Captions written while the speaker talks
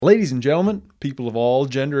Ladies and gentlemen, people of all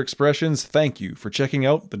gender expressions, thank you for checking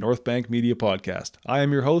out the North Bank Media Podcast. I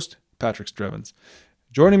am your host, Patrick Strevens.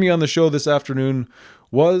 Joining me on the show this afternoon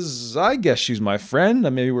was, I guess she's my friend,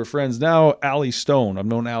 maybe we're friends now, Allie Stone. I've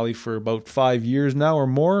known Allie for about 5 years now or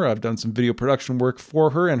more. I've done some video production work for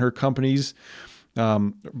her and her companies,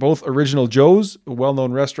 both Original Joe's, a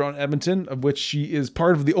well-known restaurant in Edmonton, of which she is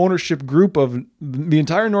part of the ownership group of the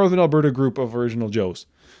entire Northern Alberta group of Original Joe's.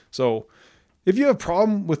 So if you have a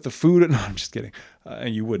problem with the food, no, I'm just kidding,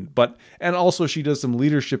 and you wouldn't. And also she does some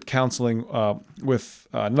leadership counseling with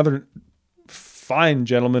another fine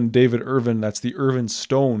gentleman, David Irvine. That's the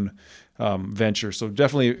IrvineStone venture. So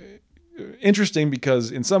definitely interesting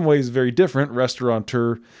because in some ways very different,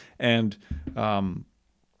 restaurateur and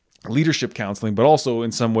leadership counseling, but also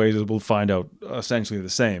in some ways we'll find out essentially the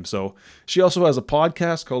same. So she also has a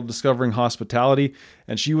podcast called Discovering Hospitality,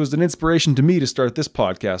 and she was an inspiration to me to start this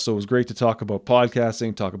podcast. So it was great to talk about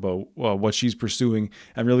podcasting, talk about what she's pursuing,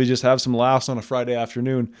 and really just have some laughs on a Friday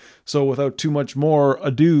afternoon. So without too much more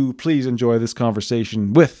ado, please enjoy this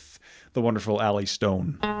conversation with the wonderful Allie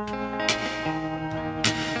Stone.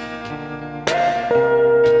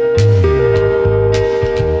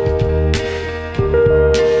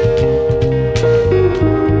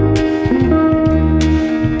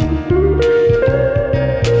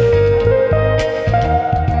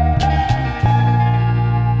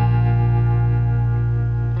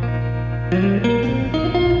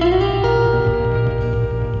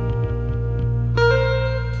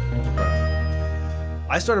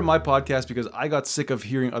 I started my podcast because I got sick of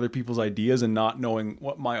hearing other people's ideas and not knowing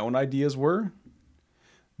what my own ideas were.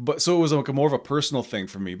 But so it was like more of a personal thing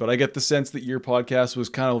for me. But I get the sense that your podcast was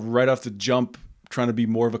kind of right off the jump trying to be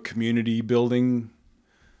more of a community building,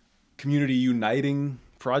 community uniting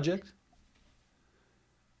project.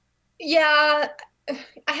 Yeah,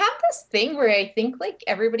 I have this thing where I think like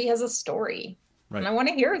everybody has a story, right, and I want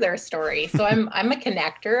to hear their story. So I'm a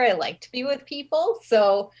connector. I like to be with people.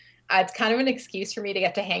 So it's kind of an excuse for me to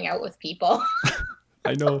get to hang out with people.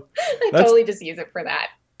 I know. I totally just use it for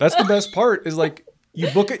that. That's the best part is like you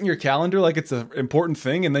book it in your calendar like it's an important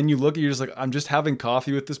thing. And then you look and you're just like, I'm just having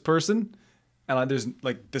coffee with this person. And there's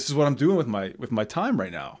like, this is what I'm doing with my time right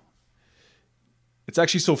now. It's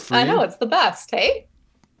actually so free. I know. It's the best. Hey,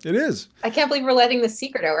 it is. I can't believe we're letting this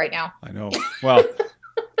secret out right now. I know. Well,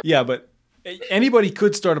 yeah, but anybody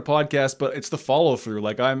could start a podcast, but it's the follow through.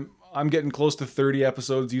 Like I'm getting close to 30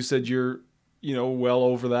 episodes. You said you're, well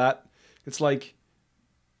over that. It's like,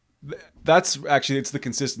 that's actually, it's the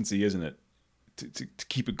consistency, isn't it? To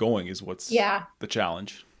keep it going is what's the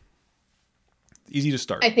challenge. It's easy to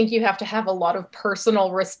start. I think you have to have a lot of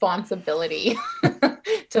personal responsibility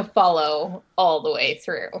to follow all the way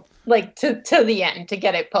through, like to the end, to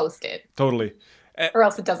get it posted. Totally. Or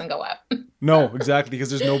else it doesn't go up. No, exactly.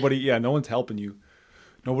 Because there's nobody, no one's helping you.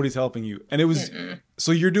 Nobody's helping you. And it was,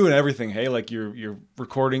 so you're doing everything, hey? Like you're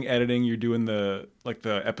recording, editing, you're doing the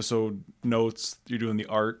episode notes, you're doing the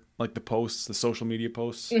art, like the posts, the social media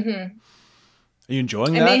posts. Mm-hmm. Are you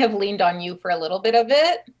enjoying that? I may have leaned on you for a little bit of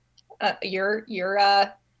it.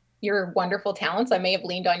 Your wonderful talents. I may have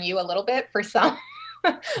leaned on you a little bit for some.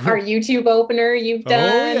 Our YouTube opener you've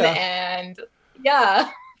done. Oh, yeah. And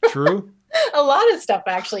yeah. True. A lot of stuff,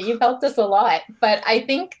 actually. You've helped us a lot. But I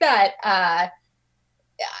think that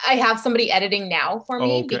I have somebody editing now for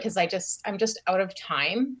me because I'm just out of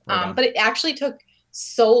time. Right but it actually took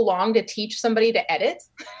so long to teach somebody to edit.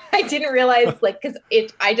 I didn't realize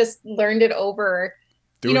I just learned it over,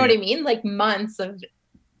 what I mean? Like months of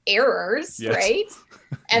errors, yes. Right?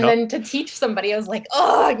 And then to teach somebody, I was like,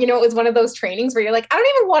 it was one of those trainings where you're like, I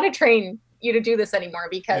don't even want to train you to do this anymore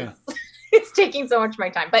because it's taking so much of my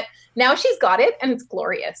time. But now she's got it and it's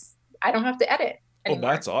glorious. I don't have to edit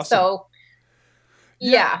anymore. Oh, that's awesome. So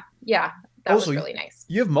yeah. That was really nice.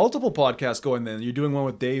 You have multiple podcasts going then. You're doing one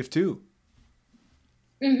with Dave too.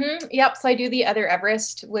 Mm-hmm. Yep. So I do the Other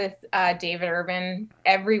Everest with David Irvine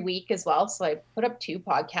every week as well. So I put up 2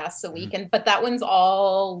 podcasts a week, but that one's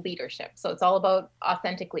all leadership. So it's all about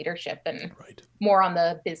authentic leadership and more on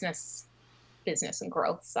the business and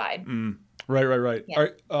growth side. Right. Yeah.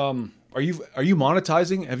 Are you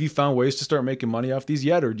monetizing? Have you found ways to start making money off these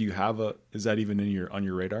yet, or do you have is that even on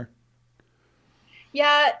your radar?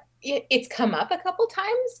 Yeah, it's come up a couple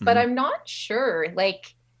times, but I'm not sure.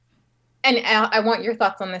 And I want your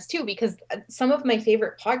thoughts on this too, because some of my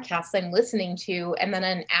favorite podcasts I'm listening to, and then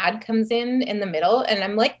an ad comes in the middle, and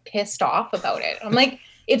I'm like pissed off about it. I'm like,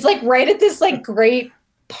 it's like right at this like great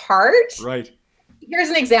part. Right. Here's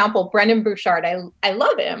an example. Brendan Bouchard. I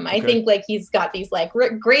love him. I think like he's got these like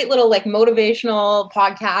great little like motivational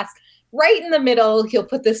podcasts. Right in the middle, he'll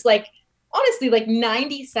put this like honestly, like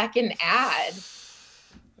 90-second ad.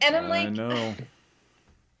 And I'm like, I know.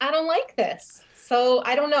 I don't like this. So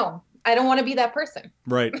I don't know. I don't want to be that person.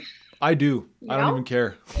 Right. I do. I don't even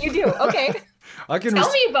care. You do. Okay.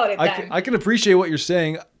 Tell me about it then. I can appreciate what you're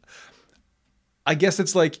saying. I guess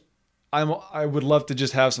it's like I would love to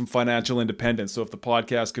just have some financial independence. So if the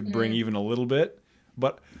podcast could bring even a little bit,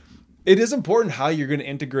 but it is important how you're going to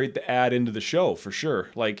integrate the ad into the show for sure.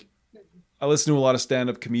 Like I listen to a lot of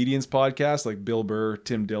stand-up comedians podcasts like Bill Burr,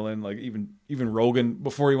 Tim Dillon, like even Rogan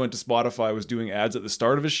before he went to Spotify was doing ads at the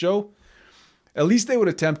start of his show. At least they would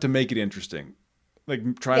attempt to make it interesting.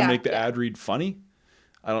 Like try and make the ad read funny.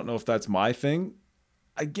 I don't know if that's my thing.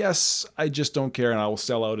 I guess I just don't care, and I will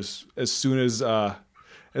sell out as soon as the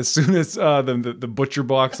butcher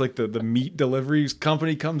box, like the meat deliveries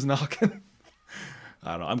company comes knocking.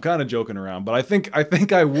 I don't know. I'm kind of joking around, but I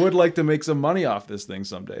think I would like to make some money off this thing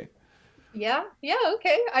someday. Yeah.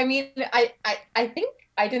 Okay. I mean, I think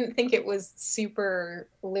I didn't think it was super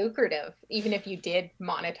lucrative, even if you did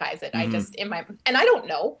monetize it. I just and I don't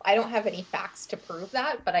know. I don't have any facts to prove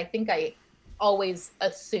that, but I think I always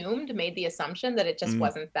made the assumption that it just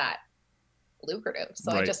wasn't that lucrative.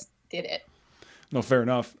 So I just did it. No, fair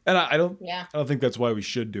enough. And I don't think that's why we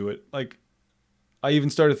should do it. Like I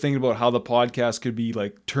even started thinking about how the podcast could be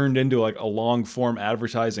like turned into like a long form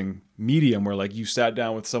advertising medium where like you sat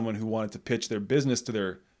down with someone who wanted to pitch their business to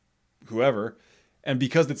their whoever. And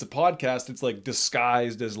because it's a podcast, it's like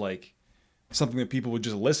disguised as like something that people would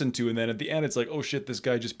just listen to. And then at the end, it's like, oh shit, this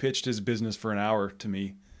guy just pitched his business for an hour to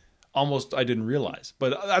me. Almost I didn't realize.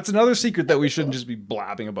 But that's another secret that we shouldn't just be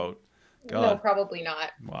blabbing about. God. No, probably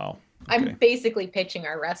not. Wow. Okay. I'm basically pitching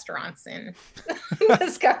our restaurants in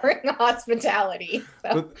discovering hospitality.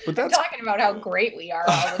 So but that's I'm talking about how great we are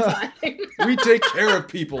all the time. We take care of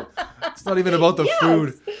people. It's not even about the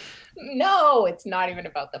food. No, it's not even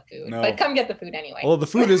about the food. No. But come get the food anyway. Well, the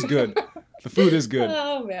food is good. The food is good.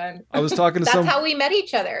 Oh, man. I was talking to That's how we met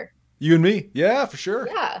each other. You and me? Yeah, for sure.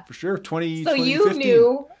 Yeah. For sure. 2015. So you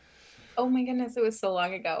knew... Oh my goodness, it was so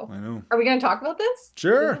long ago. I know. Are we going to talk about this?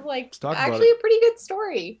 Sure. This is like actually a pretty good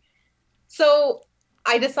story. So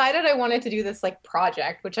I decided I wanted to do this like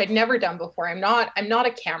project, which I'd never done before. I'm not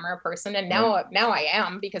a camera person, and now I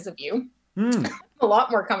am because of you. I'm a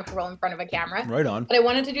lot more comfortable in front of a camera. Right on. But I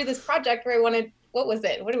wanted to do this project where I wanted, what was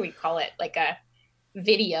it? What do we call it? Like a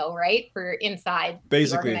video, right? For inside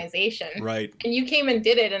basically the organization. Right. And you came and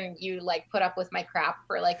did it, and you like put up with my crap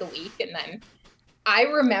for like a week, and then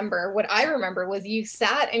what I remember was you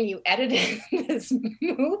sat and you edited this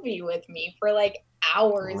movie with me for like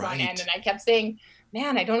hours on end. And I kept saying,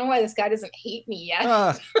 man, I don't know why this guy doesn't hate me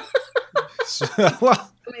yet.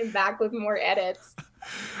 Coming back with more edits.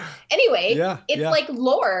 Anyway, it's like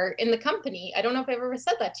lore in the company. I don't know if I've ever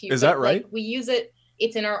said that to you. Is that right? Like, we use it.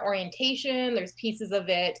 It's in our orientation. There's pieces of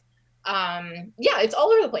it. It's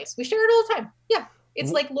all over the place. We share it all the time. Yeah.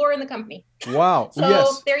 It's like lore in the company. Wow. So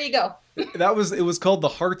there you go. It was called The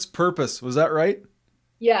Heart's Purpose. Was that right?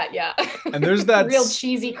 Yeah. And there's that real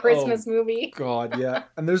cheesy Christmas movie. God, yeah.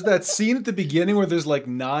 And there's that scene at the beginning where there's like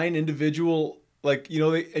 9 individual, like, you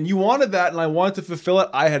know, and you wanted that and I wanted to fulfill it.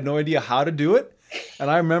 I had no idea how to do it. And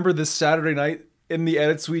I remember this Saturday night in the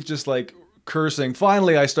edit suite just like cursing.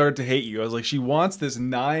 Finally, I started to hate you. I was like, she wants this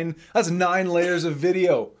 9 layers of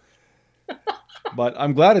video. But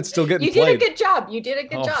I'm glad it's still getting played. You did a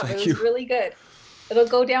good job. It was really good. It'll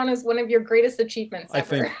go down as one of your greatest achievements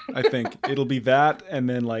ever. I think it'll be that, and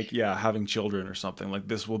then like having children or something. Like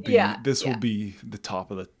this will be will be the top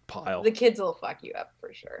of the pile. The kids will fuck you up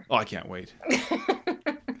for sure. Oh, I can't wait.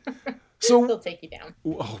 So they'll take you down.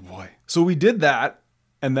 Oh boy. So we did that,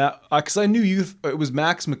 and that because I knew you. It was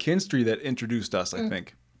Max McKinstry that introduced us. I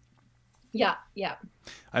think. Yeah.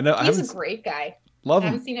 I know. He's a great guy. Love him.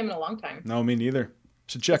 I haven't seen him in a long time. No, me neither.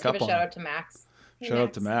 Should check up on him. Shout out to Max. Shout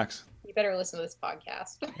out to Max. You better listen to this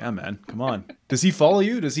podcast. Yeah, man. Come on. Does he follow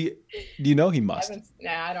you? Do you know he must?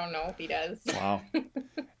 I don't know if he does. Wow.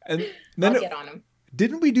 And then I'll get on him.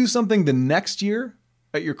 Didn't we do something the next year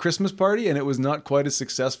at your Christmas party and it was not quite as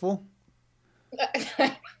successful?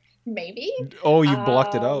 Maybe. Oh, you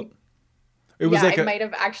blocked it out. It was like I might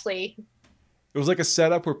have actually. It was like a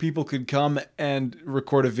setup where people could come and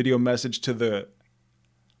record a video message to the.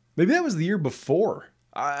 Maybe that was the year before.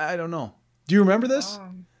 I don't know. Do you remember this?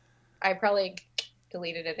 I probably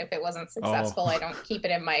deleted it if it wasn't successful. I don't keep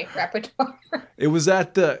it in my repertoire. It was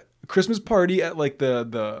at the Christmas party at like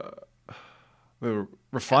the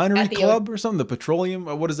refinery club or something. The petroleum.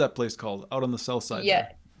 What is that place called? Out on the south side. Yeah.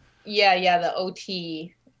 The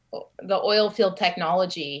OT, the Oil Field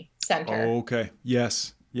Technology Center. Oh, okay.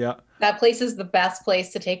 Yes. Yeah. That place is the best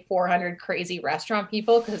place to take 400 crazy restaurant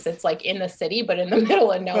people because it's like in the city, but in the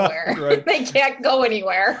middle of nowhere. Right. They can't go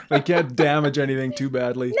anywhere. They can't damage anything too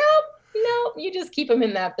badly. Nope. You just keep them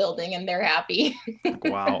in that building and they're happy.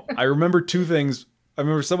 Wow. I remember two things. I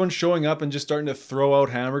remember someone showing up and just starting to throw out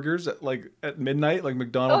hamburgers at midnight, like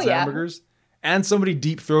McDonald's hamburgers. And somebody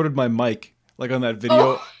deep throated my mic, like on that video.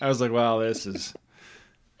 Oh. I was like, wow, this is.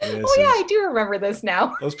 I do remember this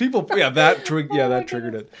now. Those people, that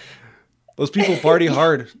triggered it. Those people party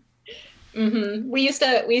hard. Mm-hmm. We used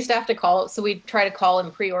to have to call, so we'd try to call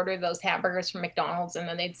and pre-order those hamburgers from McDonald's, and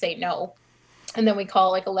then they'd say no. And then we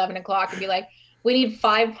call like 11 o'clock and be like, we need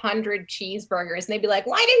 500 cheeseburgers. And they'd be like,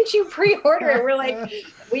 why didn't you pre-order it? We're like,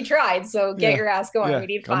 we tried. So get your ass going. We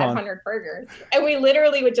need 500 burgers. And we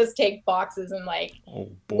literally would just take boxes and like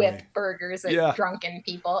whip burgers at drunken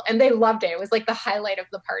people. And they loved it. It was like the highlight of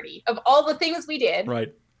the party. Of all the things we did.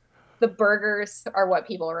 Right. The burgers are what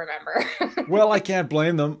people remember. Well, I can't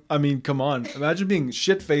blame them. I mean, come on. Imagine being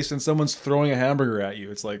shit-faced and someone's throwing a hamburger at you.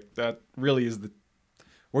 It's like, that really is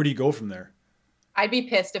where do you go from there? I'd be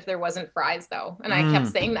pissed if there wasn't fries though. And I kept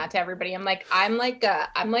saying that to everybody. I'm like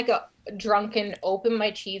a drunken, open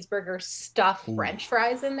my cheeseburger, stuff French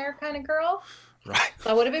fries in there kind of girl. Right. So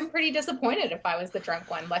I would have been pretty disappointed if I was the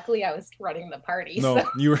drunk one. Luckily I was running the party. No, so.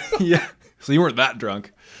 you were, So you weren't that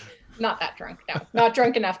drunk. Not that drunk. No, not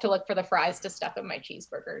drunk enough to look for the fries to stuff in my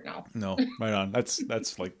cheeseburger. No, right on.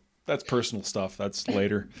 That's personal stuff. That's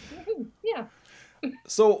later. Yeah.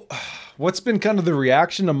 So what's been kind of the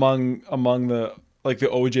reaction among the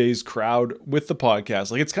OJ's crowd with the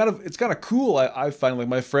podcast? Like, it's kind of cool. I find, like,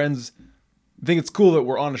 my friends think it's cool that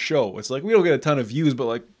we're on a show. It's like, we don't get a ton of views, but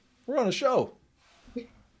like, we're on a show.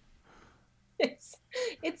 It's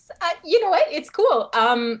you know what? It's cool.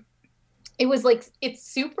 It was like, it's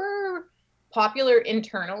super popular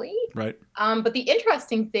internally. Right. But the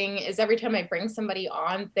interesting thing is every time I bring somebody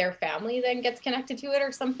on, their family then gets connected to it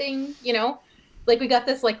or something, you know? Like, we got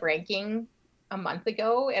this like ranking a month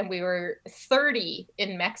ago and we were 30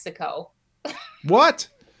 in Mexico. What?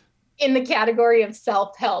 In the category of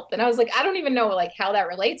self-help. And I was like, I don't even know like how that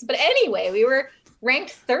relates. But anyway, we were ranked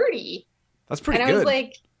 30. That's pretty good. And I was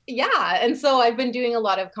like, yeah. And so I've been doing having a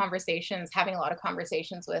lot of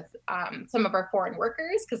conversations with some of our foreign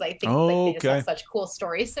workers because I think they just have such cool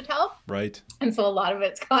stories to tell. Right. And so a lot of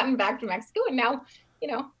it's gotten back to Mexico. And now, you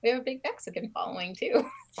know, we have a big Mexican following too.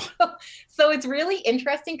 So it's really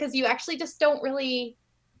interesting because you actually just don't really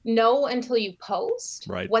know until you post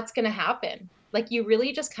what's going to happen. Like, you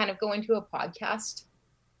really just kind of go into a podcast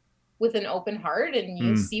with an open heart and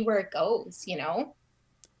you see where it goes, you know?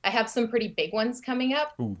 I have some pretty big ones coming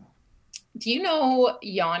up. Ooh. Do you know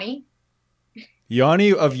Yanni?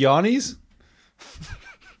 Yanni of Yanni's?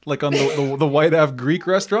 Like on the White Ave Greek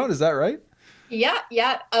restaurant, is that right?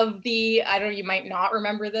 Yeah. Of the, I don't know, you might not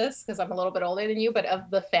remember this because I'm a little bit older than you, but of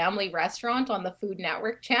the family restaurant on the Food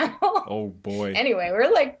Network channel. Oh boy. Anyway,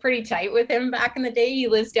 we're like pretty tight with him back in the day. He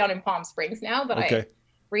lives down in Palm Springs now, but I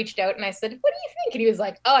reached out and I said, what do you think? And he was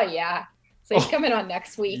like, oh yeah. So he's coming on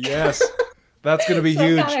next week. Yes. That's going to be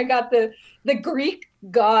huge. I got the Greek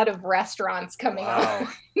god of restaurants coming on.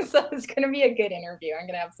 So it's going to be a good interview. I'm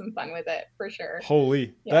going to have some fun with it for sure.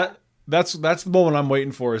 Holy. Yeah. That's the moment I'm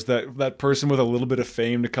waiting for, is that person with a little bit of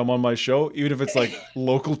fame to come on my show, even if it's like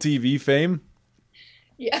local TV fame.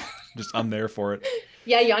 Yeah. I'm there for it.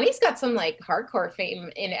 Yeah, Yanni's got some like hardcore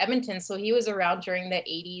fame in Edmonton. So he was around during the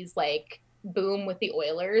 80s like boom with the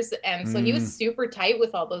Oilers. And so he was super tight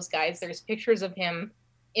with all those guys. There's pictures of him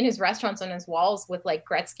in his restaurants on his walls with like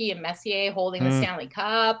Gretzky and Messier holding the Stanley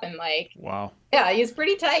Cup and like, wow. Yeah, he's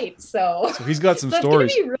pretty tight. So he's got some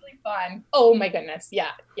stories. It's going to be really fun. Oh my goodness.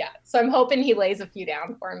 Yeah. So I'm hoping he lays a few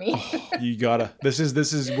down for me. You gotta, this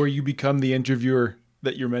is where you become the interviewer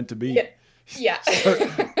that you're meant to be. Yeah.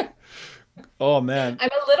 Oh man. I'm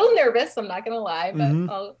a little nervous. I'm not going to lie,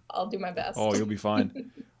 but I'll do my best. Oh, you'll be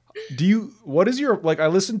fine. What is your, like, I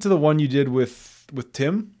listened to the one you did with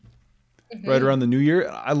Tim. Right around the New Year.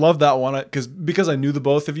 I love that one because I knew the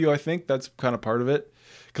both of you. I think that's kind of part of it,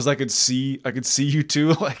 because I could see you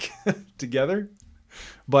two like together.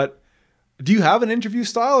 But do you have an interview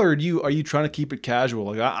style, or are you trying to keep it casual?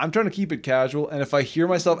 Like, I'm trying to keep it casual, and if I hear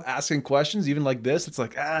myself asking questions, even like this, it's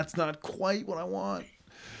like, it's not quite what I want.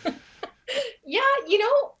 Yeah, you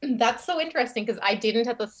know, that's so interesting because I didn't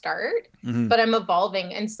at the start, but I'm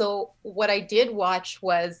evolving. And so what I did watch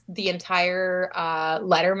was the entire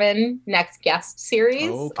Letterman Next Guest series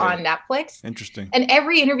on Netflix. Interesting. And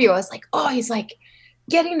every interview I was like, he's like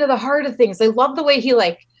getting to the heart of things. I love the way he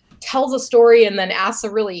like tells a story and then asks a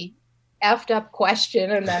really effed up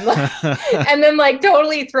question and then and then like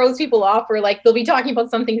totally throws people off, or like they'll be talking about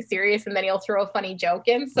something serious and then he'll throw a funny joke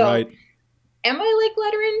in. So am I like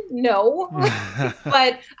Letterin? No.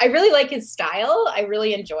 But I really like his style. I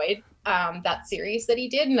really enjoyed that series that he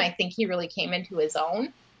did, and I think he really came into his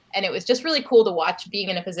own, and it was just really cool to watch, being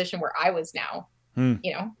in a position where I was now,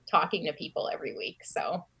 you know, talking to people every week.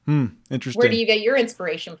 So interesting. Where do you get your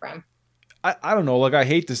inspiration from? I don't know. Like, I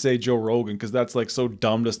hate to say Joe Rogan because that's like so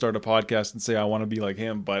dumb to start a podcast and say I want to be like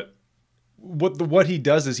him. But what he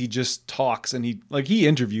does is he just talks, and he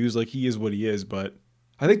interviews, like he is what he is. But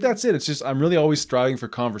I think that's it. It's just I'm really always striving for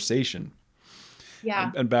conversation.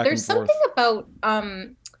 Yeah, and back there's and forth. something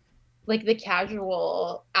about like the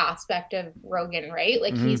casual aspect of Rogan, right?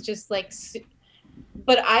 Like he's just like.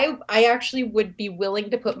 But I actually would be willing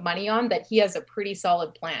to put money on that he has a pretty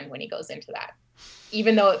solid plan when he goes into that,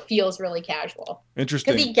 even though it feels really casual.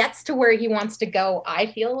 Interesting. Because he gets to where he wants to go. I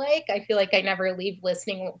feel like I never leave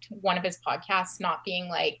listening to one of his podcasts not being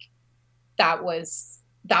like, that was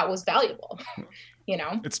valuable. You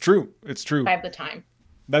know? It's true. I have the time.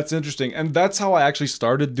 That's interesting. And that's how I actually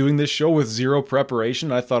started doing this show, with zero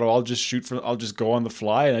preparation. I thought, I'll just go on the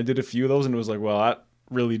fly. And I did a few of those, and it was like, well, that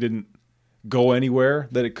really didn't go anywhere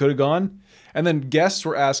that it could have gone. And then guests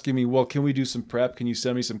were asking me, well, can we do some prep? Can you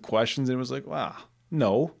send me some questions? And it was like, wow,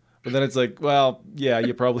 no. But then it's like, well, yeah,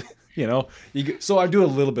 you probably, you know, so I do a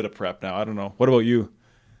little bit of prep now. I don't know. What about you?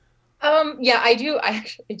 Yeah, I do. I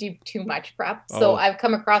actually do too much prep. So I've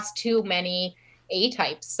come across too many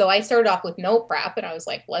A-types. So I started off with no prep, and I was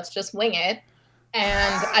like, let's just wing it.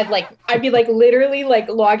 And I'd be like literally like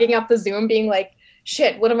logging up the Zoom being like,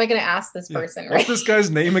 shit, what am I going to ask this person? What's this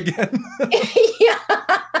guy's name again?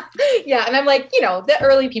 Yeah. And I'm like, you know, the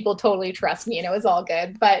early people totally trust me and it was all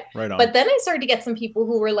good. But but then I started to get some people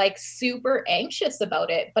who were like super anxious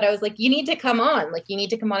about it. But I was like, you need to come on. Like, you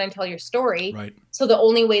need to come on and tell your story. Right. So the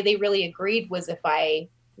only way they really agreed was if I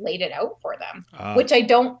laid it out for them, which I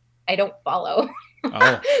don't follow.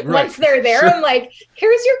 Right. Once they're there, I'm like,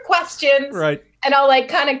 here's your questions. Right. And I'll like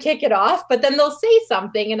kind of kick it off, but then they'll say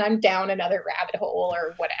something and I'm down another rabbit hole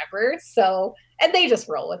or whatever. So, and they just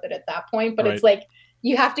roll with it at that point. But It's like,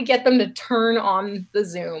 you have to get them to turn on the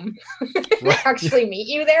Zoom, actually meet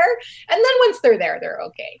you there. And then once they're there, they're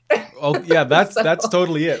okay. Oh yeah, that's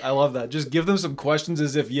totally it. I love that. Just give them some questions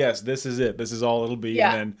as if, yes, this is it. This is all it'll be.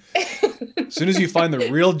 Yeah. And then as soon as you find the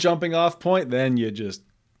real jumping off point, then you just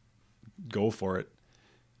go for it.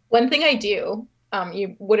 One thing I do,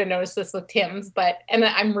 you would have noticed this with Tim's, and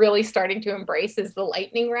I'm really starting to embrace, is the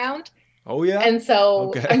lightning round. Oh yeah. And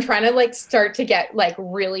so I'm trying to like start to get like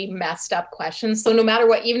really messed up questions. So no matter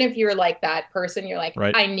what, even if you're like that person, you're like,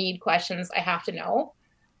 I need questions, I have to know.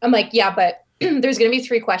 I'm like, yeah, but there's going to be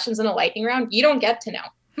 3 questions in a lightning round. You don't get to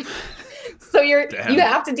know. So you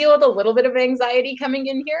have to deal with a little bit of anxiety coming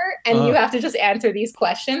in here, and you have to just answer these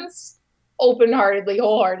questions open-heartedly,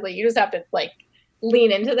 wholeheartedly. You just have to like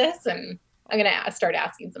lean into this, and I'm going to start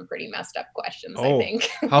asking some pretty messed up questions, I think.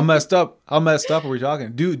 How messed up are we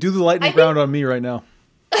talking? Do the lightning round on me right now.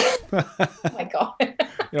 Oh my God.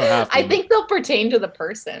 You don't have to. I think they'll pertain to the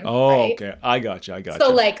person. Oh, right? Okay. I got you.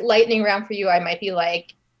 So like lightning round for you, I might be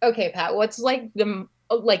like, okay, Pat, what's like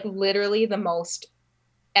literally the most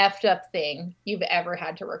effed up thing you've ever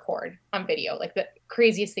had to record on video? Like the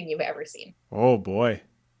craziest thing you've ever seen. Oh boy.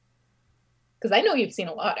 Because I know you've seen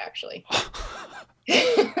a lot, actually.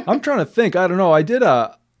 I'm trying to think. I don't know.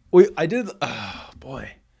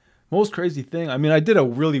 Most crazy thing. I mean, I did a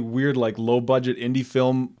really weird, like low budget indie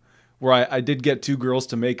film where I did get 2 girls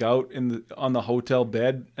to make out on the hotel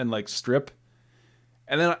bed and like strip.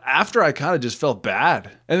 And then after, I kind of just felt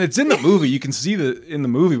bad. And it's in the movie. You can see in the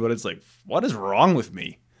movie, but it's like, what is wrong with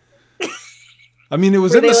me? I mean, it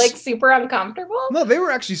was Were they like super uncomfortable? No, they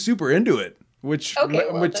were actually super into it. Which you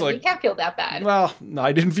can't feel that bad. Well, no,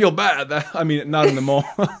 I didn't feel bad. I mean, not in the moment.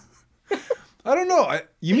 I don't know.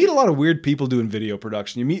 You meet a lot of weird people doing video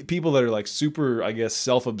production. You meet people that are like super, I guess,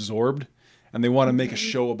 self-absorbed, and they want to make a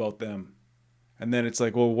show about them. And then it's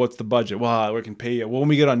like, well, what's the budget? Well, we can pay you. Well, when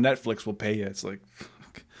we get on Netflix, we'll pay you. It's like,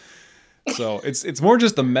 so it's more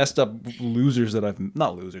just the messed up losers that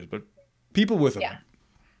not losers, but people with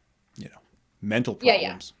mental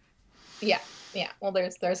problems. Yeah. Well,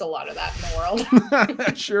 there's a lot of that in the world.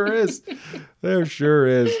 There sure is. There sure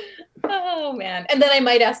is. Oh man. And then I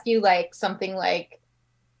might ask you like something like,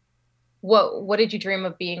 what did you dream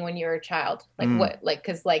of being when you were a child? Like what, like,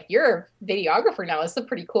 cause like you're a videographer now. It's a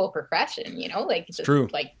pretty cool profession, you know, like just true.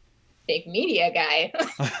 Like big media guy.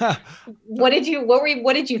 What did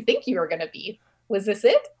you think you were going to be? Was this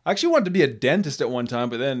it? I actually wanted to be a dentist at one time,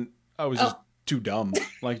 but then I was just too dumb.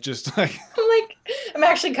 Like, just like, I'm I'm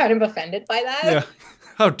actually kind of offended by that. Yeah.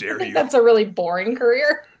 How dare you? That's a really boring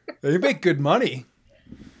career. They make good money.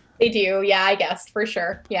 They do. Yeah, I guess for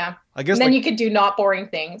sure. Yeah. I guess and then you could do not boring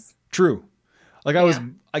things. True. Like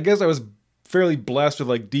I guess I was fairly blessed with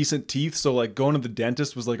like decent teeth. So like going to the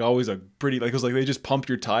dentist was like always a pretty, like, it was like they just pump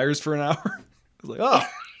your tires for an hour. I was like, oh,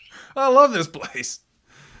 I love this place.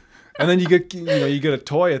 And then you get a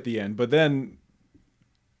toy at the end, but then,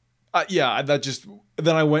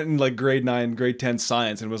 then I went in like grade 9, grade 10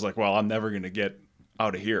 science and was like, well, I'm never going to get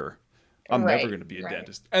out of here. I'm never going to be a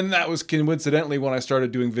dentist. And that was coincidentally when I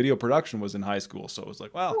started doing video production was in high school. So it was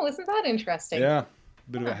like, wow. Oh, isn't that interesting? Yeah.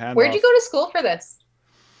 Bit of a handoff. Where'd you go to school for this?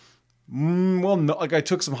 Well, no, like I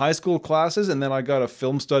took some high school classes and then I got a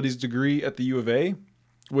film studies degree at the U of A,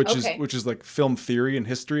 which is like film theory and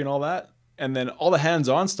history and all that. And then all the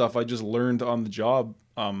hands-on stuff I just learned on the job.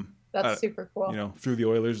 That's super cool. Through the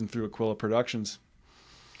Oilers and through Aquila Productions.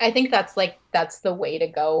 I think that's the way to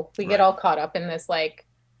go. We get all caught up in this like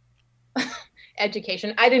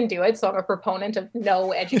education. I didn't do it, so I'm a proponent of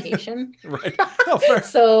no education. Right. Oh, fair.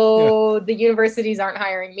 So the universities aren't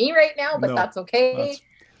hiring me right now, but that's okay.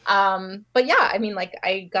 But yeah, I mean, like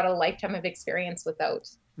I got a lifetime of experience without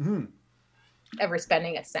ever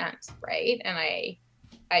spending a cent, right? And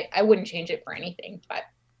I wouldn't change it for anything, but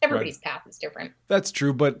everybody's path is different. That's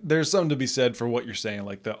true, but there's something to be said for what you're saying,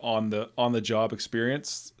 like the on the job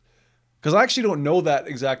experience. Because I actually don't know that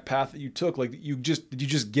exact path that you took. Like did you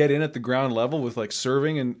just get in at the ground level with like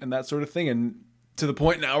serving and that sort of thing, and to the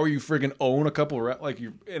point now where you friggin' own a couple like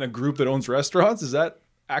you're in a group that owns restaurants? Is that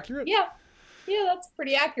accurate? Yeah, that's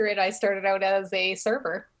pretty accurate. I started out as a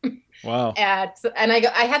server. Wow. And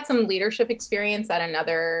I had some leadership experience at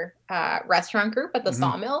another restaurant group at the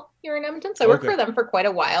Sawmill here in Edmonton. So I worked for them for quite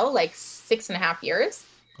a while, like 6.5 years.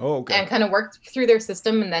 Oh, okay. And kind of worked through their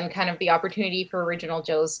system, and then kind of the opportunity for Original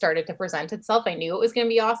Joe's started to present itself. I knew it was going to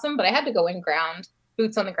be awesome, but I had to go in ground,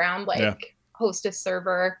 boots on the ground, like hostess,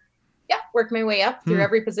 server. Yeah, work my way up through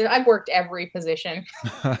every position. I've worked every position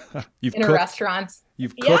in a restaurant.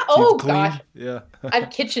 You've cooked, you've cleaned. Gosh. Yeah. I've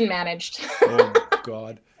kitchen managed. Oh,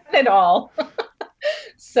 God. It all.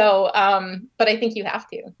 So, but I think you have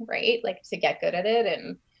to, right? Like to get good at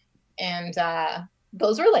it. And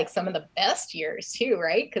those were like some of the best years too,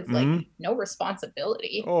 right? Because like no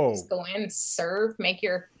responsibility. Just go in, serve, make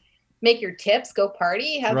your tips, go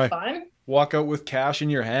party, have fun. Walk out with cash in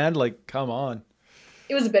your hand. Like, come on.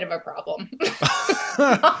 It was a bit of a problem.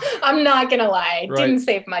 I'm not going to lie. Didn't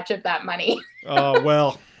save much of that money. Oh,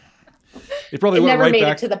 well. It probably went never right made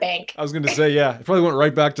back it to the bank. I was going to say, yeah. It probably went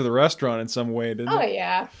right back to the restaurant in some way, didn't it? Oh,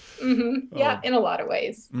 yeah. Mm-hmm. Yeah, in a lot of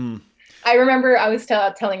ways. I remember I was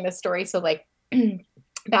telling this story. So like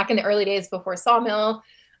back in the early days before Sawmill,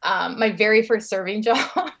 my very first serving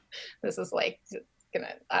job, this is like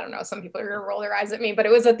I don't know, some people are gonna roll their eyes at me, but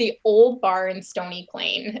it was at the old bar in Stony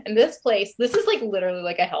Plain. And this is like literally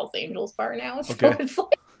like a Hells Angels bar now. So it's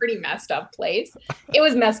like a pretty messed up place. It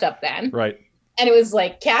was messed up then. Right. And it was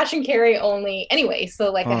like cash and carry only. Anyway,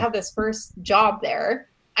 so like I have this first job there.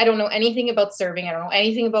 I don't know anything about serving. I don't know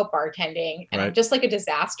anything about bartending. And I'm just like a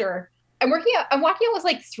disaster. I'm walking out with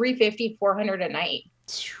like $350, $400 a night.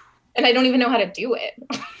 And I don't even know how to do it.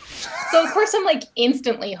 So of course I'm like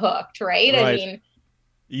instantly hooked, right? I mean,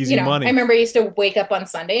 easy money. I remember I used to wake up on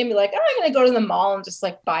Sunday and be like, I'm going to go to the mall and just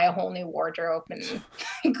like buy a whole new wardrobe and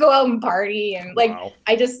go out and party. And like,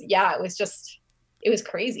 it was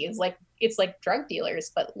crazy. It's like drug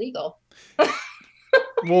dealers, but legal.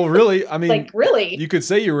 Well, really, I mean, like really, you could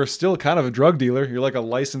say you were still kind of a drug dealer. You're like a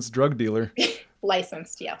licensed drug dealer.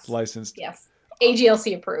 Licensed. Yes. Licensed. Yes.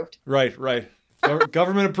 AGLC approved. Right.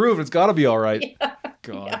 Government approved. It's gotta be all right. Yeah.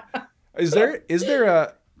 God. Yeah. Is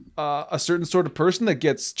there a certain sort of person that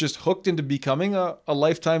gets just hooked into becoming a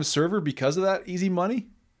lifetime server because of that easy money?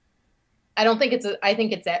 I don't think I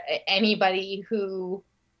think it's anybody who,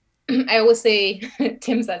 I always say,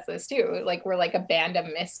 Tim says this too, like we're like a band of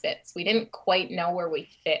misfits. We didn't quite know where we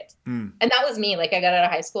fit. And that was me. Like I got out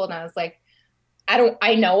of high school and I was like,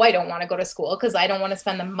 I know I don't want to go to school because I don't want to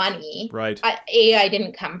spend the money. Right. I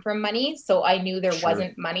didn't come from money. So I knew there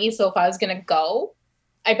wasn't money. So if I was going to go,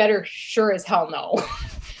 I better sure as hell know.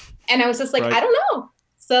 And I was just like, I don't know.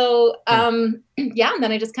 So, and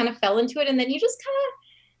then I just kind of fell into it. And then you just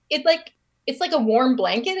kind of, it's like a warm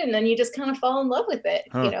blanket. And then you just kind of fall in love with it,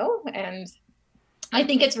 you know? And I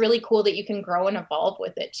think it's really cool that you can grow and evolve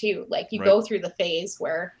with it too. Like you go through the phase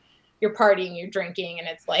where you're partying, you're drinking, and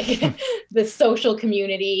it's like the social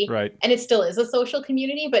community. Right. And it still is a social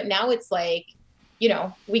community, but now it's like, you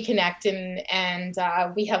know, we connect and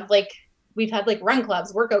we've had like run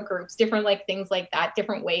clubs, workout groups, different like things like that,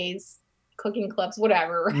 different ways, cooking clubs,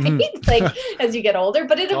 whatever, right? Like as you get older,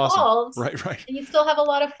 but it evolves. Right. And you still have a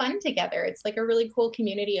lot of fun together. It's like a really cool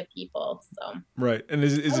community of people. So right. And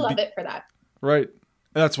I love it for that. Right.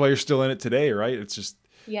 And that's why you're still in it today, right? It's just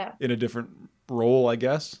in a different role, I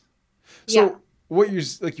guess. So what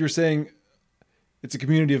you're saying, it's a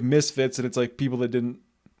community of misfits, and it's like people that didn't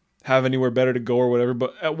have anywhere better to go or whatever.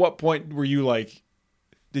 But at what point were you like,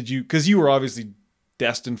 because you were obviously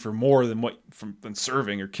destined for more than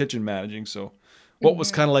serving or kitchen managing. So what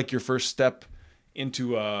was kind of like your first step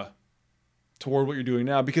into, toward what you're doing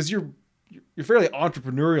now? Because you're fairly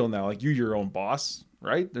entrepreneurial now. Like you're your own boss,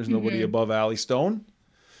 right? There's nobody above Allie Stone.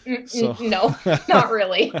 So. No, not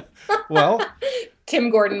really. Well, Tim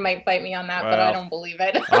Gordon might fight me on that, but I don't believe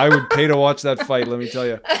it. I would pay to watch that fight, let me tell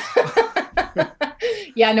you.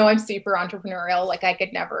 Yeah, no, I'm super entrepreneurial. Like I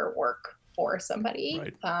could never work for somebody.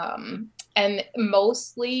 Right. And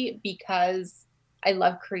mostly because I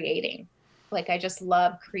love creating. Like I just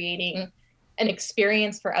love creating an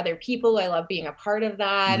experience for other people. I love being a part of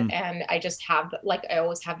that. And I just have, like, I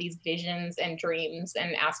always have these visions and dreams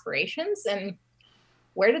and aspirations. And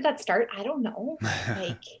where did that start? I don't know.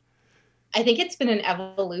 Like, I think it's been an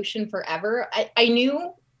evolution forever. I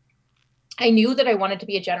knew that I wanted to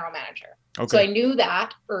be a general manager. Okay. So I knew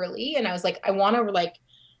that early, and I was like, I want to like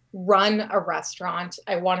run a restaurant.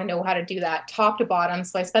 I want to know how to do that top to bottom.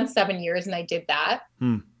 So I spent 7 years and I did that.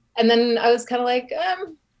 And then I was kind of like,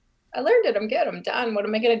 I learned it. I'm good. I'm done. What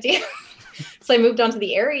am I going to do? So I moved on to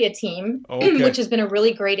the area team, which has been a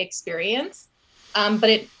really great experience. But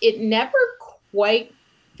it never quite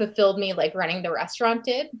fulfilled me like running the restaurant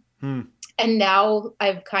did. And now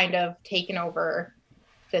I've kind of taken over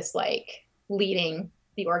this, like, leading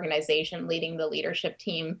the organization, leading the leadership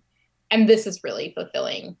team. And this is really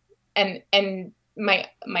fulfilling. And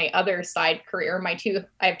my other side career, I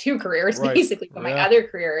have two careers basically, but my other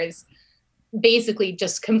career is basically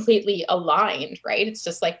just completely aligned, right? It's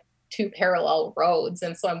just like two parallel roads.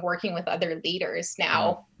 And so I'm working with other leaders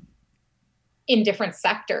now in different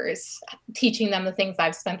sectors, teaching them the things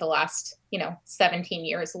I've spent the last, 17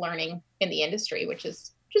 years learning in the industry, which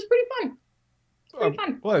is just pretty fun. It's pretty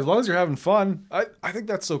fun. Well, as long as you're having fun, I think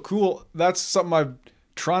that's so cool. That's something I'm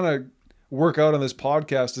trying to work out on this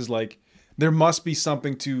podcast, is like, there must be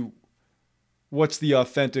something to who's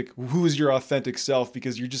your authentic self,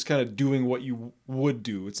 because you're just kind of doing what you would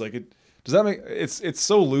do. It's like, does that make, it's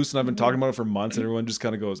so loose, and I've been talking about it for months, and everyone just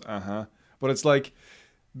kind of goes, but it's like,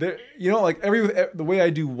 there, like the way I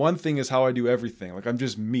do one thing is how I do everything. Like I'm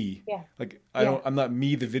just me. Yeah. Like I'm not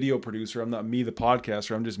me, the video producer. I'm not me, the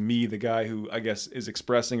podcaster. I'm just me, the guy who I guess is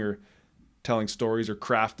expressing or telling stories or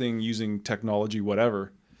crafting using technology,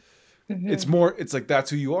 whatever. It's like, that's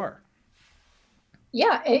who you are.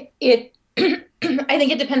 Yeah. It I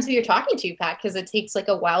think it depends who you're talking to, Pat, because it takes like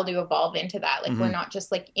a while to evolve into that. Like we're not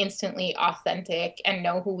just like instantly authentic and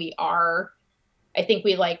know who we are. I think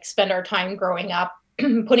we like spend our time growing up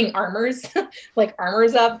putting armors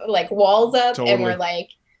up, like walls up. Totally. And we're like,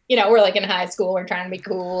 we're like in high school, we're trying to be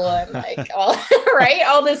cool and like all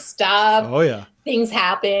all this stuff. Oh yeah. Things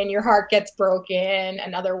happen, your heart gets broken,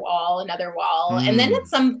 another wall. And then at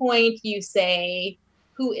some point you say,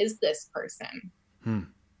 who is this person?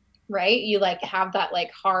 Right? You like have that like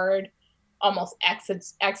hard, almost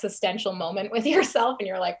existential moment with yourself, and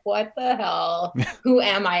you're like, what the hell? Who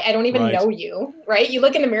am I? I don't even know you, right? You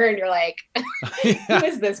look in the mirror and you're like, who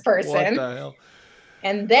is this person? What the hell?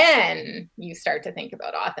 And then you start to think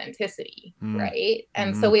about authenticity, right?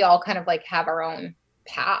 And so we all kind of like have our own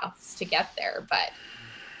paths to get there. But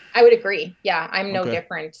I would agree. Yeah, I'm no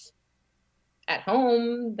different at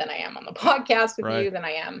home than I am on the podcast with you, than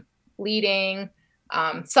I am leading.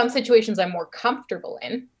 Some situations I'm more comfortable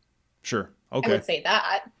in. Sure. Okay. I would say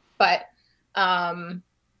that. But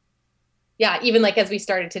even like as we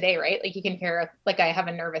started today, right? Like you can hear like I have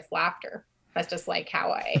a nervous laughter. That's just like how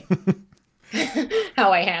I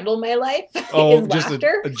how I handle my life. Oh, just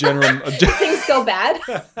laughter. A general things go bad.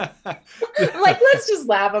 I'm like, let's just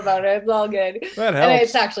laugh about it. It's all good. That helps. And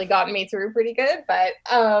it's actually gotten me through pretty good. But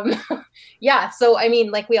so I mean,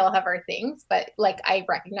 like we all have our things, but like I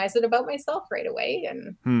recognize it about myself right away.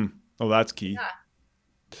 And oh, that's key. Yeah.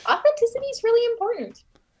 Authenticity is really important.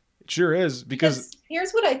 It sure is, because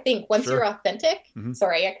here's what I think. Once you're authentic,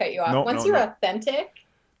 sorry, I cut you off. Once you're authentic,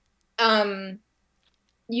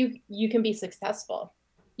 you can be successful.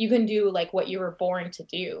 You can do like what you were born to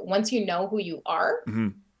do. Once you know who you are,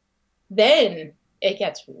 then it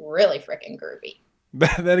gets really freaking groovy.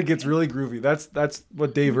 Then it gets really groovy. That's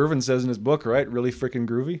what Dave Irvine says in his book, right? Really freaking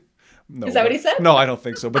groovy. No, is that what he said? No, I don't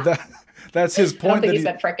think so. But that's his point. I don't think he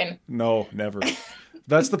said frickin'. No, never.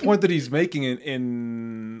 That's the point that he's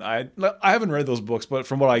making I haven't read those books, but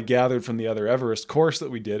from what I gathered from the other Everest course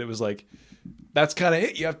that we did, it was like, that's kind of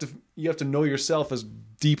it. You have to know yourself as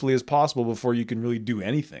deeply as possible before you can really do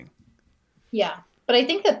anything. Yeah. But I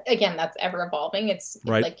think that, again, that's ever evolving. It's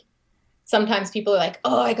right. Like, sometimes people are like,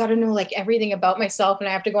 oh, I got to know like everything about myself and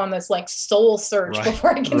I have to go on this like soul search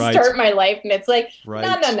before I can start my life. And it's like,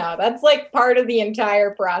 no. That's like part of the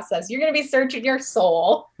entire process. You're going to be searching your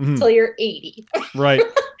soul till you're 80. Right.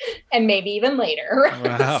 And maybe even later.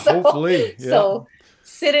 Wow, hopefully. Yeah. So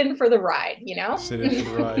sit in for the ride, Sit in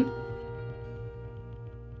for the ride.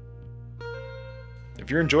 If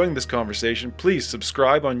you're enjoying this conversation, please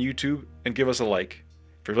subscribe on YouTube and give us a like.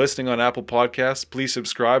 If you're listening on Apple Podcasts, please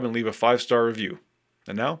subscribe and leave a 5-star review.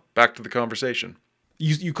 And now, back to the conversation.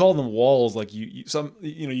 You call them walls, like you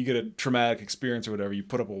get a traumatic experience or whatever, you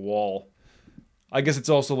put up a wall. I guess it's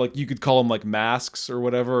also like you could call them like masks or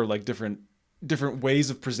whatever, or like different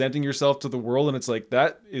ways of presenting yourself to the world. And it's like,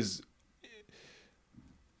 that is,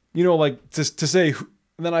 like to say,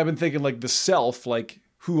 and then I've been thinking like the self, like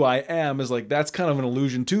who I am is like, that's kind of an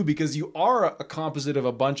illusion too, because you are a composite of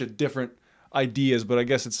a bunch of different ideas, but I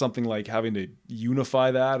guess it's something like having to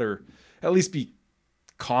unify that, or at least be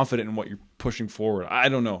confident in what you're pushing forward. I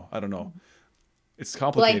don't know. It's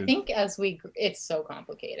complicated. Well, I think it's so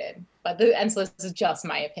complicated, and so this is just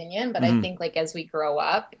my opinion, but I think like as we grow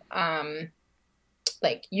up,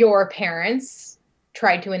 like your parents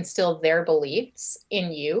tried to instill their beliefs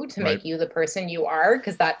in you to make you the person you are,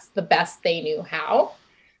 because that's the best they knew how.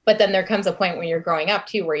 But then there comes a point when you're growing up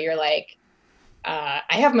too, where you're like, I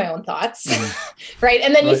have my own thoughts, right?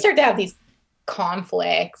 And then you start to have these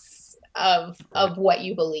conflicts of what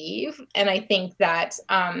you believe. And I think that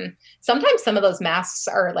sometimes some of those masks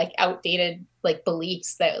are like outdated, like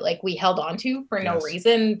beliefs that like we held on to for no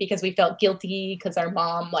reason, because we felt guilty because our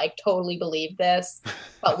mom like totally believed this,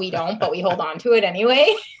 but we don't, but we hold on to it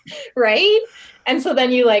anyway. Right. And so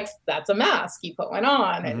then you like, that's a mask, you put one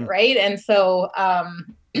on, and right. And so,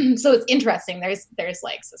 so it's interesting. There's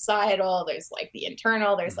like societal, there's like the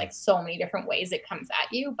internal, there's like so many different ways it comes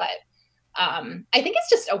at you. But I think it's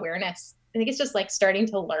just awareness. I think it's just like starting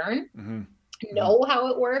to learn, know how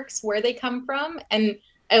it works, where they come from. And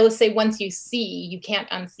I always say, once you see, you can't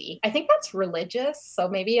unsee. I think that's religious. So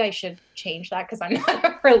maybe I should change that, because I'm not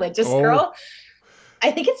a religious girl. I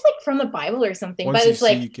think it's like from the Bible or something. Once but it's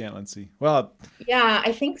like, you can't unsee. Well, yeah,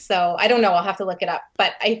 I think so. I don't know. I'll have to look it up.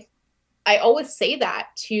 But I always say that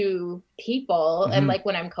to people, and like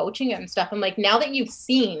when I'm coaching and stuff, I'm like, now that you've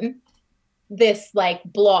seen this like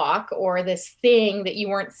block or this thing that you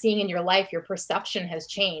weren't seeing in your life, your perception has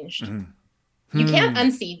changed. You can't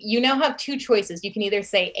unsee. You now have two choices. You can either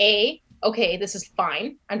say, A, okay, this is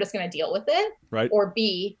fine, I'm just going to deal with it. Right. Or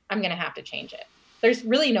B, I'm going to have to change it. There's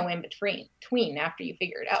really no in between after you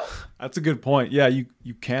figure it out. That's a good point. Yeah,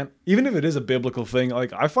 you can't, even if it is a biblical thing,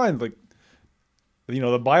 like I find like,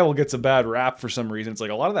 the Bible gets a bad rap for some reason. It's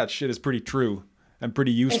like a lot of that shit is pretty true and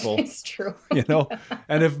pretty useful. It's true.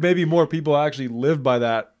 And if maybe more people actually live by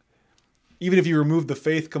that, even if you remove the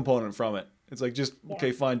faith component from it, it's like, just,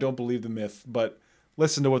 okay, fine, don't believe the myth, but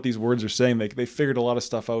listen to what these words are saying. They figured a lot of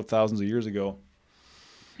stuff out thousands of years ago.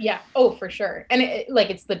 Yeah. Oh, for sure. And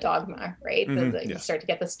it's the dogma, right? You start to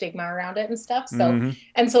get the stigma around it and stuff. So,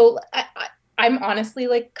 and so I'm honestly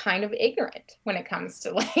like kind of ignorant when it comes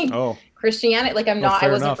to like Christianity. Like I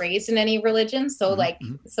wasn't raised in any religion. So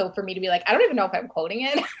so for me to be like, I don't even know if I'm quoting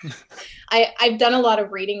it. I've done a lot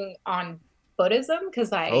of reading on Buddhism,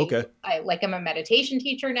 because I'm a meditation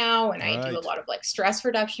teacher now, and I do a lot of like stress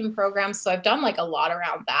reduction programs. So I've done like a lot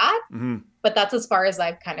around that, but that's as far as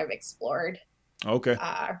I've kind of explored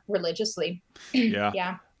religiously.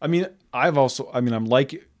 Yeah. I mean, I'm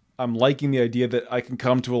liking the idea that I can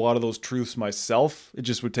come to a lot of those truths myself. It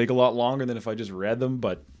just would take a lot longer than if I just read them.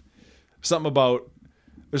 But there's something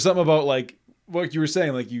about like what you were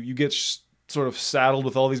saying, like you get sort of saddled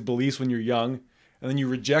with all these beliefs when you're young, and then you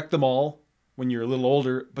reject them all when you're a little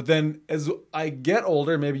older. But then as I get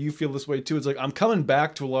older, maybe you feel this way too. It's like I'm coming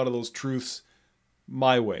back to a lot of those truths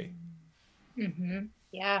my way.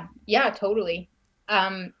 Yeah. Yeah, totally.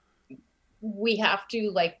 We have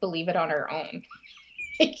to like believe it on our own.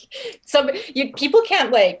 People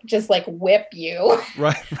can't like just like whip you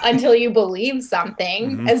until you believe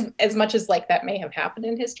something, as much as like that may have happened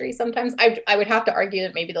in history. Sometimes I would have to argue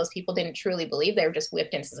that maybe those people didn't truly believe, they were just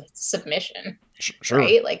whipped into submission. Sure.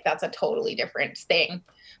 Right? Like that's a totally different thing.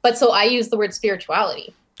 But so I use the word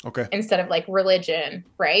spirituality instead of like religion,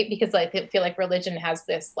 right? Because I feel like religion has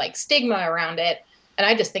this like stigma around it. And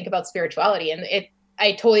I just think about spirituality, and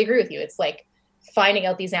I totally agree with you. It's like finding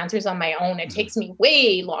out these answers on my own. It takes me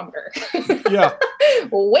way longer. Yeah.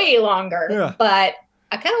 Way longer. Yeah. But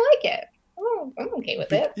I kind of like it. I'm okay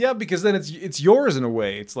with it. Yeah, because then it's yours in a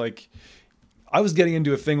way. It's like, I was getting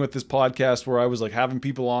into a thing with this podcast where I was like having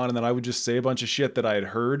people on and then I would just say a bunch of shit that I had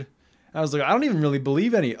heard. And I was like, I don't even really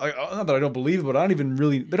believe any. Not that I don't believe it, but I don't even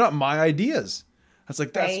really, they're not my ideas. That's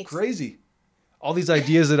like, that's crazy. All these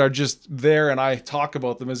ideas that are just there and I talk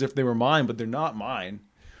about them as if they were mine, but they're not mine.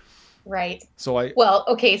 Right. So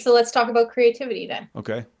okay, so let's talk about creativity then.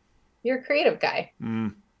 Okay. You're a creative guy.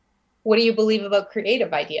 What do you believe about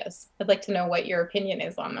creative ideas? I'd like to know what your opinion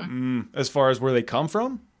is on them. As far as where they come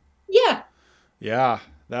from? Yeah. Yeah,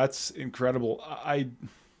 that's incredible. Have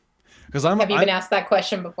you been asked that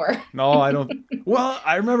question before? No, I don't. Well,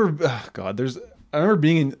 I remember, I remember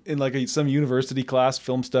being in like some university class,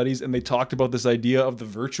 film studies, and they talked about this idea of the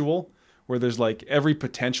virtual, where there's like every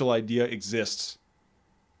potential idea exists.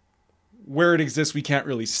 Where it exists, we can't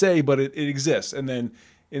really say, but it exists. And then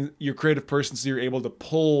in your creative person, so you're able to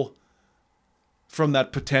pull from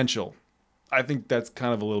that potential. I think that's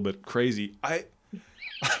kind of a little bit crazy.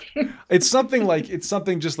 It's something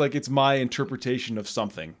just like it's my interpretation of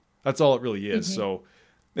something. That's all it really is. So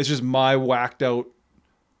it's just my whacked out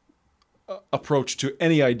approach to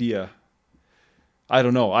any idea. I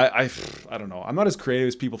don't know. I don't know. I'm not as creative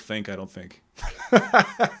as people think, I don't think.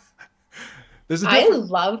 I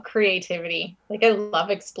love creativity. Like, I love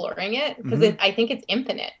exploring it because I think it's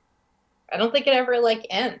infinite. I don't think it ever like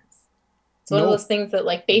ends. It's one of those things that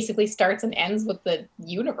like basically starts and ends with the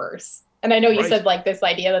universe. And I know you said like this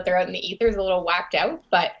idea that they're out in the ether is a little whacked out,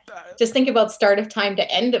 but just think about start of time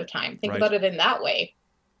to end of time. Think about it in that way.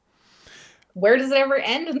 Where does it ever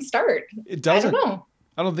end and start? It doesn't. I don't know.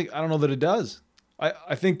 I don't know that it does.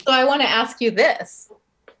 I think. So I want to ask you this.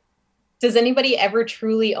 Does anybody ever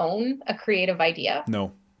truly own a creative idea?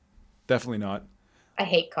 No, definitely not. I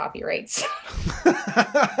hate copyrights. I'm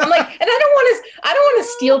like, and I don't want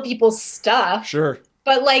to steal people's stuff. Sure.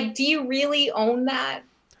 But like, do you really own that?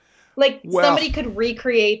 Like, somebody could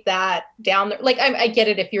recreate that down there. Like, I get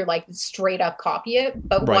it if you're like straight up copy it,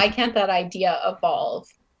 but why can't that idea evolve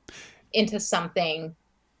into something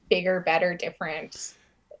bigger, better, different,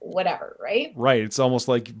 whatever, right? Right. It's almost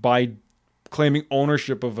like by claiming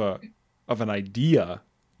ownership of an idea,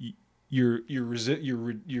 you're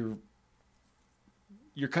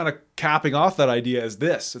kind of capping off that idea as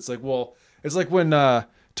this. It's like, well, it's like when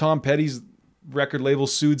Tom Petty's record label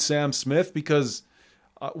sued Sam Smith because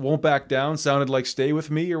Won't Back Down sounded like Stay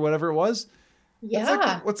With Me or whatever it was.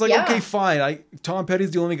 Yeah. It's like okay, fine. Tom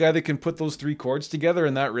Petty's the only guy that can put those three chords together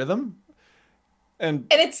in that rhythm. And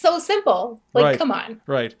it's so simple. Like, come on.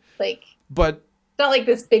 Right. Like, but it's not like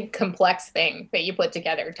this big complex thing that you put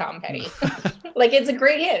together, Tom Petty. Like, it's a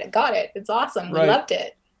great hit. Got it. It's awesome. We loved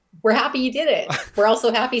it. We're happy you did it. We're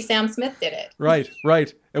also happy Sam Smith did it.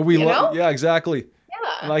 Right. And we love, yeah, exactly. Yeah.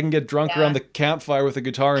 And I can get drunk around the campfire with a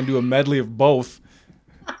guitar and do a medley of both.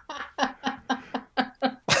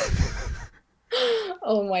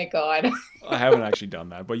 Oh my God. I haven't actually done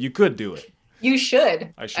that, but you could do it. You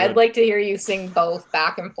should. I should. I'd like to hear you sing both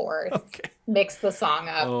back and forth. Okay. Mix the song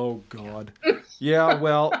up. Oh God. Yeah,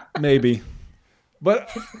 well, maybe.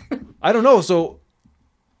 But I don't know. So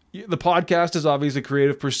the podcast is obviously a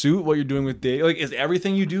creative pursuit. What you're doing with Dave, like, is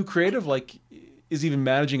everything you do creative? Like, is even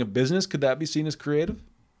managing a business, could that be seen as creative?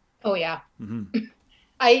 Oh yeah.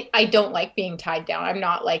 I don't like being tied down. I'm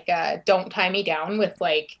not like don't tie me down with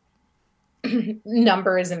like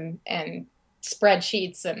numbers and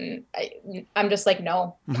spreadsheets, and I'm just like,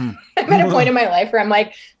 no. I'm at a point in my life where I'm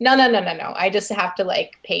like, no. I just have to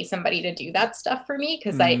like pay somebody to do that stuff for me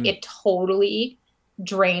because it totally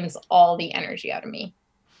drains all the energy out of me.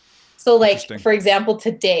 So like, for example,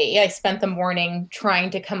 today I spent the morning trying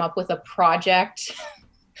to come up with a project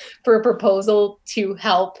for a proposal to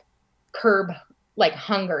help curb like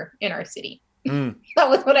hunger in our city. That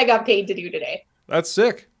was what I got paid to do today. That's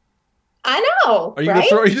sick. I know. Are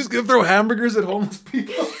you just gonna throw hamburgers at homeless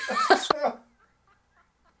people?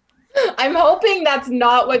 I'm hoping that's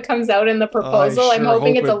not what comes out in the proposal. I'm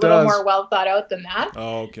hoping it's a little more well thought out than that.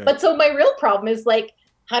 Oh, okay. But so my real problem is like,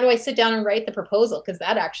 how do I sit down and write the proposal? Because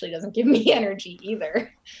that actually doesn't give me energy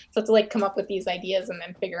either. So to like come up with these ideas and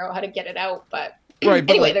then figure out how to get it out. But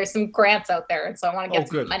anyway, like, there's some grants out there, and so I want to get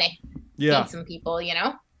some money. Yeah. Feed some people, you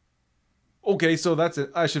know? Okay, so that's it.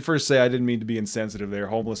 I should first say I didn't mean to be insensitive there.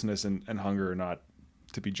 Homelessness and hunger are not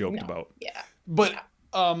to be joked about. Yeah. But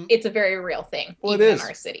it's a very real thing, well, even it is. In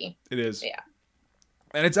our city. It is. Yeah.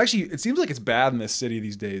 And it's actually, it seems like it's bad in this city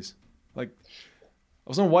these days. Like, I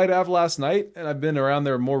was on White Ave last night, and I've been around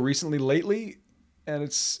there more recently lately, and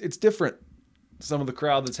it's different. Some of the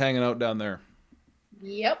crowd that's hanging out down there.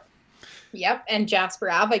 Yep. Yep. And Jasper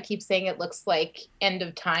Ave, I keep saying it looks like end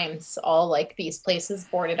of times, all like these places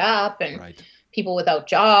boarded up and people without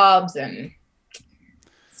jobs, and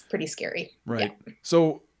it's pretty scary. Right. Yeah.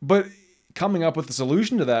 So, but coming up with a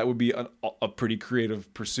solution to that would be a pretty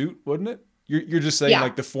creative pursuit, wouldn't it? You're just saying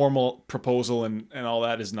like the formal proposal and all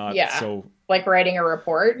that is not so like writing a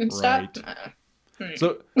report and stuff.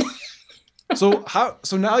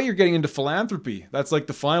 So now you're getting into philanthropy. That's like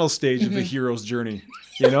the final stage of the hero's journey.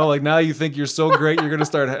 You know, like now you think you're so great, you're going to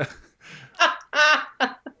start.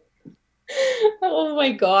 Oh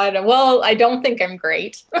my God. Well, I don't think I'm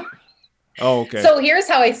great. Oh, okay. So here's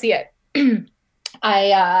how I see it.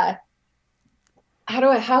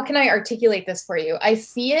 How can I articulate this for you? I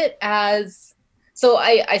see it as, so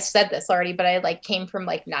I said this already, but I like came from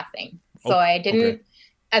like nothing. So I didn't,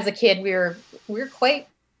 as a kid, we were quite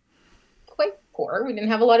poor. We didn't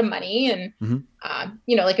have a lot of money. And,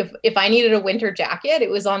 you know, like if I needed a winter jacket, it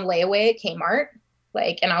was on layaway at Kmart.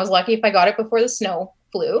 Like, and I was lucky if I got it before the snow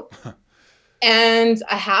flew. And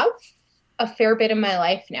I have a fair bit in my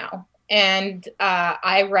life now. And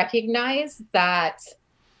I recognize that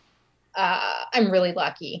I'm really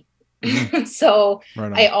lucky. So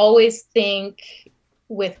I always think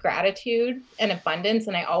with gratitude and abundance.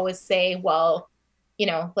 And I always say, well, you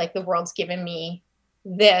know, like the world's given me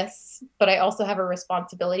this, but I also have a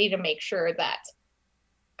responsibility to make sure that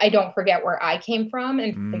I don't forget where I came from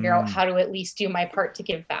and figure out how to at least do my part to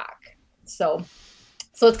give back. So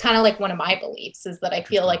it's kind of like one of my beliefs is that I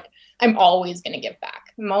feel like I'm always going to give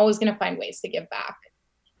back. I'm always going to find ways to give back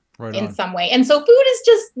in some way. And so food is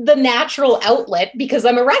just the natural outlet because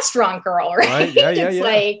I'm a restaurant girl, right? It's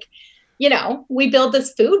like, you know, we build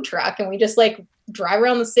this food truck and we just like drive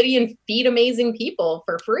around the city and feed amazing people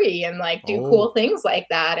for free and like do cool things like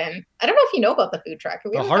that. And I don't know if you know about the food truck.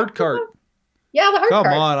 The hard cart. Yeah, the hard cart.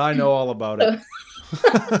 Come on, I know all about it.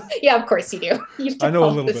 Yeah, of course you do. I know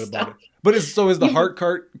a little bit about it. But is the heart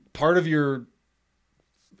cart part of your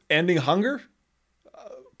ending hunger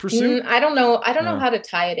pursuit? I don't know. I don't know how to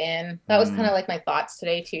tie it in. That was kind of like my thoughts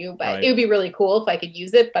today too. But it would be really cool if I could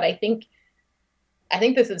use it. But I think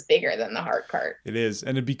this is bigger than the heart cart. It is,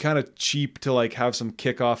 and it'd be kind of cheap to like have some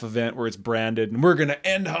kickoff event where it's branded and we're gonna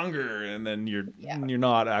end hunger, and then you're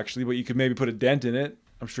not actually, but you could maybe put a dent in it.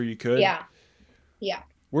 I'm sure you could. Yeah.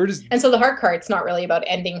 And so the heart cart's not really about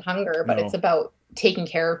ending hunger, but it's about taking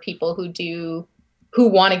care of people who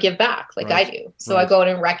want to give back, like I do. So I go out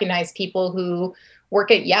and recognize people who work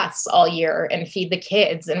at Yes all year and feed the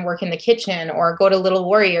kids and work in the kitchen, or go to Little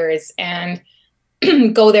Warriors and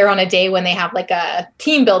go there on a day when they have like a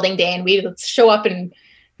team building day and we show up and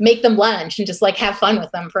make them lunch and just like have fun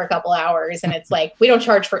with them for a couple hours. And it's like, we don't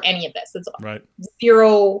charge for any of this. It's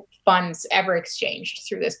zero funds ever exchanged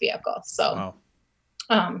through this vehicle. So,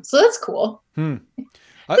 so that's cool. It's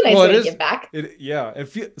a nice way to give back.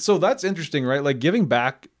 So that's interesting, right? Like giving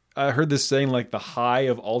back. I heard this saying, like the high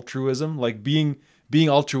of altruism, like being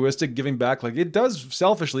altruistic, giving back, like it does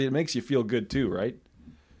selfishly, it makes you feel good too, right?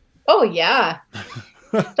 Oh yeah.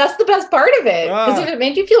 That's the best part of it. Because if it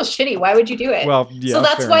made you feel shitty, why would you do it? Well, yeah. So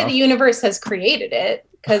that's why the universe has created it.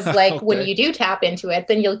 Because like when you do tap into it,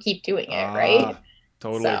 then you'll keep doing it, right?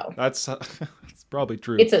 Totally. So, that's probably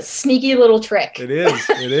true. It's a sneaky little trick. It is.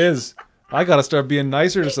 It is. I got to start being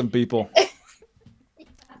nicer to some people.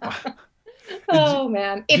 Oh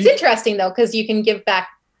man. It's interesting though, because you can give back.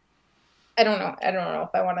 I don't know if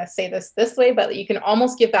I want to say this way, but you can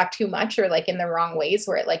almost give back too much or like in the wrong ways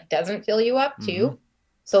where it like doesn't fill you up too.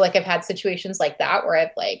 So like I've had situations like that where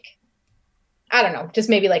I've like, I don't know, just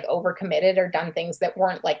maybe like overcommitted or done things that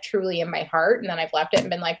weren't like truly in my heart. And then I've left it and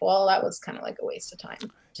been like, well, that was kind of like a waste of time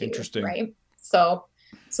too. Interesting. Right. So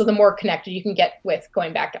the more connected you can get with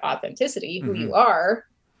going back to authenticity, who you are.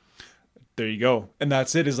 There you go. And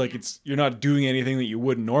that's it, is like, you're not doing anything that you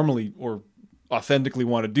wouldn't normally or authentically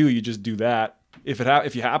want to do. You just do that.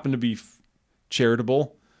 If you happen to be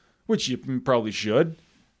charitable, which you probably should,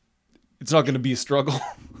 it's not going to be a struggle.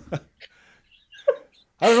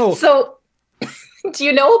 I don't know. So do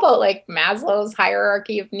you know about like Maslow's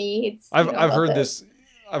hierarchy of needs? I've heard this.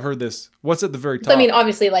 I've heard this. What's at the very top? So, I mean,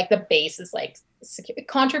 obviously like the base is like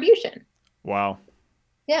contribution. Wow.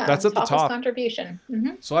 Yeah, that's at the top. Contribution.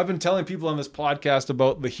 Mm-hmm. So I've been telling people on this podcast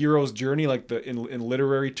about the hero's journey, like in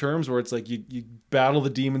literary terms, where it's like you battle the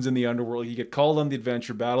demons in the underworld, you get called on the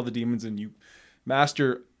adventure, battle the demons, and you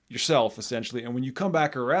master yourself essentially. And when you come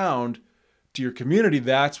back around to your community,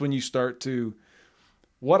 that's when you start to,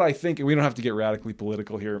 what I think, and we don't have to get radically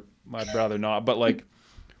political here, I'd rather not, but like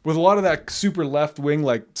with a lot of that super left wing,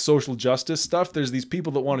 like social justice stuff, there's these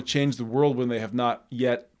people that want to change the world when they have not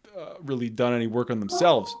yet really done any work on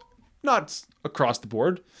themselves. Not across the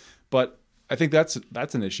board, but I think that's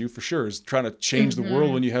an issue for sure, is trying to change the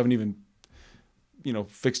world when you haven't even,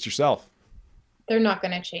 fixed yourself. They're not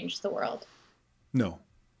going to change the world. No.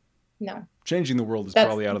 Changing the world is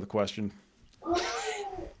probably out of the question.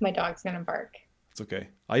 My dog's going to bark. It's okay.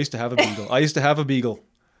 I used to have a beagle.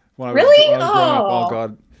 When I was really? growing up. Oh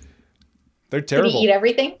God. They're terrible. Did he eat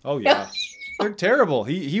everything? Oh yeah. They're terrible.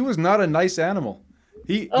 He was not a nice animal.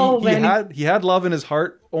 He had love in his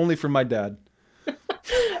heart only for my dad.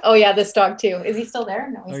 Oh yeah, this dog too. Is he still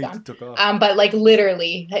there? No, he's gone. He took off. But like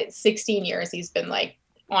literally 16 years he's been like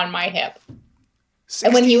on my hip.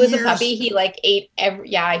 And when he was a puppy, he like ate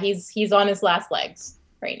he's on his last legs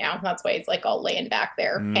right now. That's why he's like all laying back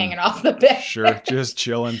there, hanging off the bed. Sure, just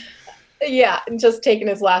chilling. Yeah, just taking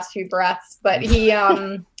his last few breaths. But he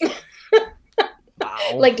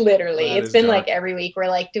like literally, it's been dark. Like every week we're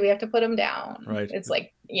like, do we have to put him down? Right. It's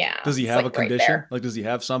like, yeah. Does he have a condition? Right, like, does he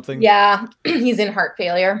have something? Yeah, he's in heart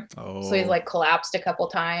failure. Oh. So he's like collapsed a couple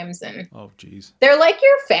times, and geez. They're like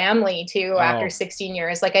your family too. After 16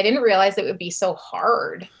 years, like I didn't realize it would be so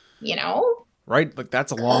hard. Right? Like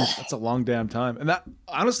that's a long damn time. And that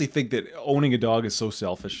I honestly think that owning a dog is so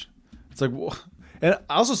selfish. It's like, and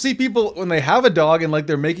I also see people when they have a dog and like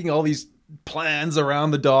they're making all these plans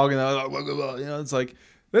around the dog, and it's like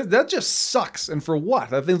that just sucks. And for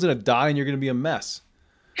what? That thing's gonna die, and you're gonna be a mess.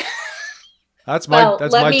 That's my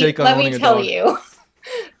take on owning a dog. Let me tell you,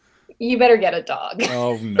 you better get a dog.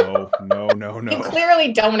 Oh no! You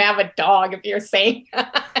clearly don't have a dog if you're saying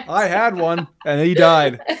that. I had one, and he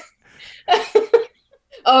died.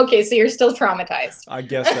 Okay, so you're still traumatized. I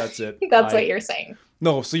guess that's it. That's what you're saying.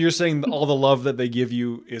 No, so you're saying all the love that they give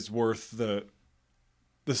you is worth the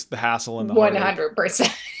hassle and the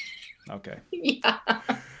 100%. Okay.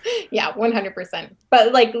 Yeah, 100%.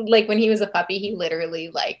 But like when he was a puppy, he literally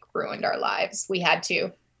like ruined our lives. We had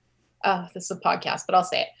to. Oh, this is a podcast, but I'll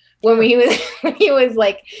say it. When he was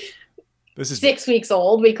like 6 weeks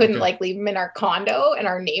old, we couldn't like leave him in our condo, and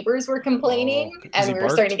our neighbors were complaining, and we were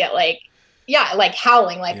starting to get like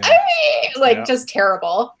howling, just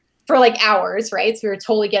terrible for like hours, right? So we were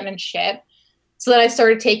totally getting in shit. So then I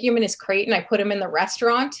started taking him in his crate, and I put him in the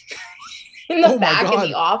restaurant in the back in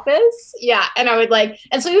the office. Yeah. And I would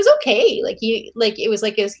and so he was okay. It was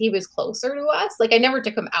like he was closer to us. Like I never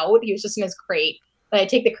took him out. He was just in his crate. But I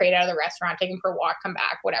take the crate out of the restaurant, take him for a walk, come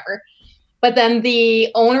back, whatever. But then the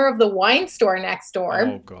owner of the wine store next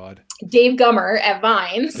door, Dave Gummer at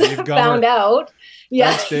Vines, found out. Yeah,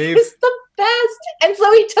 thanks, Dave. He was the best. And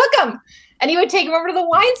so he took him. And he would take him over to the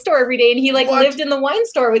wine store every day, and he lived in the wine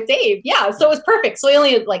store with Dave. Yeah, so it was perfect. So he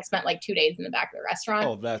only spent 2 days in the back of the restaurant.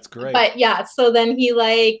 Oh, that's great. But yeah, so then he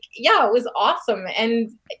it was awesome. And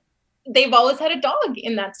they've always had a dog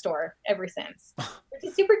in that store ever since, which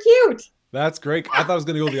is super cute. That's great. I thought it was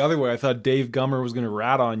going to go the other way. I thought Dave Gummer was going to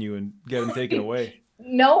rat on you and get him taken away.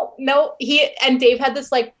 No. Dave had this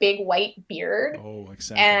big white beard. Oh, like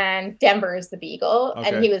Santa. And Denver is the beagle. Okay.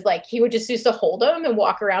 And he was he would just used to hold him and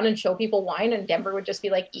walk around and show people wine, and Denver would just be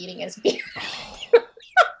eating his beard.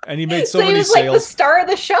 And he made so many sales. He was the star of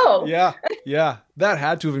the show. Yeah. That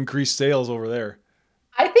had to have increased sales over there.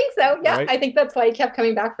 I think so. Yeah. Right? I think that's why he kept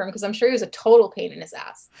coming back for him, because I'm sure he was a total pain in his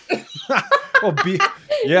ass. Well,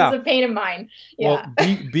 yeah. It was a pain in mine. Yeah.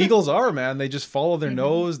 Well, beagles are, man. They just follow their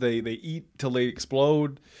nose. They eat till they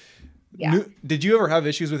explode. Yeah. Did you ever have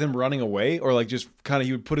issues with him running away, or just kind of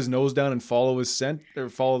he would put his nose down and follow his scent, or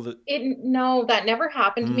follow the? No, that never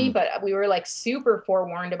happened to me. But we were super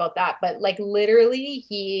forewarned about that. But literally,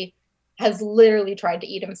 he has literally tried to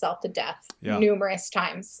eat himself to death numerous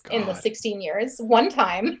times in the 16 years. One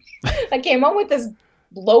time, I came home with this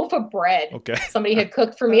loaf of bread somebody had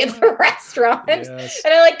cooked for me at the restaurant. Yes.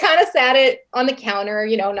 And I kind of sat it on the counter,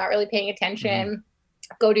 not really paying attention,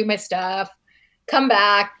 go do my stuff, come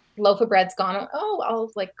back, loaf of bread's gone.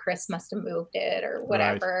 I'll Chris must have moved it or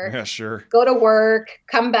whatever. Right. Yeah, sure. Go to work,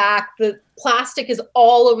 come back. The plastic is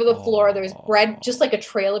all over the floor. There's bread, just a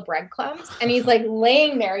trail of breadcrumbs. And he's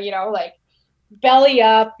laying there, belly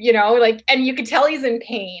up, and you could tell he's in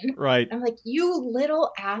pain. Right. I'm you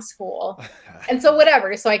little asshole. And so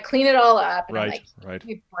whatever. So I clean it all up, and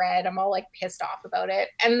I'm bread. I'm all pissed off about it.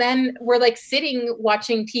 And then we're sitting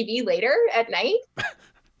watching TV later at night.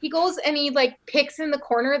 He goes and he picks in the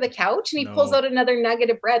corner of the couch, and he pulls out another nugget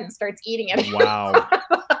of bread and starts eating it. Wow.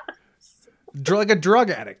 Like a drug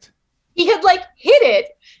addict. He had hid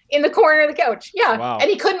it in the corner of the couch. Yeah. Wow. And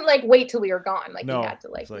he couldn't wait till we were gone. He had to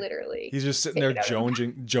literally. He's just sitting there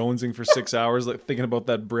jonesing for 6 hours, thinking about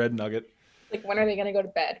that bread nugget. When are they going to go to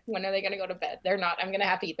bed? When are they going to go to bed? They're not. I'm going to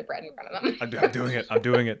have to eat the bread in front of them. I'm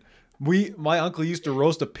doing it. My uncle used to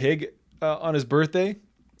roast a pig on his birthday.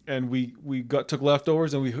 and we took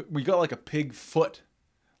leftovers, and we got like a pig foot,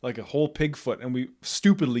 like a whole pig foot, and we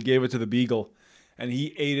stupidly gave it to the beagle, and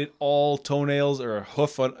he ate it all, toenails or a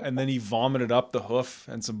hoof, and then he vomited up the hoof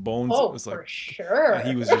and some bones. Oh, it was like, for sure. And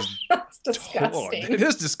he was just that's disgusting. It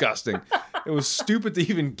is disgusting. It was stupid to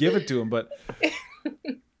even give it to him, but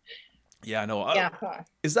yeah, no. Yeah.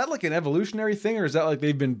 Is that like an evolutionary thing, or is that like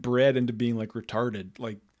they've been bred into being like retarded,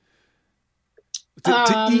 like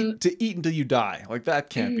to eat until you die? Like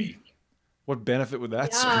that can't be. What benefit would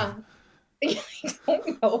that serve? I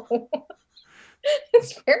don't know.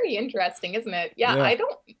 It's very interesting, isn't it? Yeah, I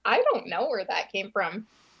don't know where that came from.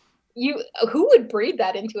 Who would breed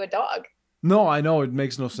that into a dog? No, I know it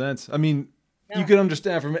makes no sense. I mean, you can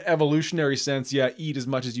understand from an evolutionary sense, eat as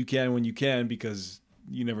much as you can when you can, because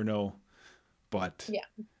you never know. But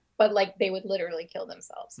but like they would literally kill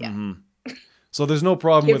themselves. Yeah. Mm-hmm. So there's no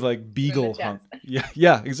problem with like beagle hunger.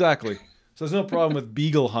 Yeah, exactly. So there's no problem with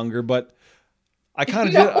beagle hunger, but I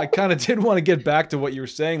kind of did want to get back to what you were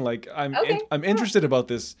saying. Like I'm interested about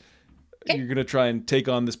this. Okay. You're going to try and take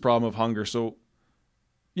on this problem of hunger. So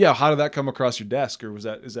yeah, how did that come across your desk, or is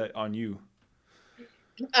that on you?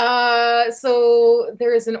 So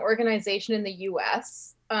there is an organization in the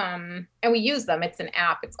US, and we use them. It's an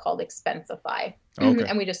app. It's called Expensify. Okay.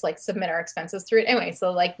 And we just like submit our expenses through it. Anyway,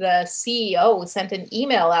 so like the CEO sent an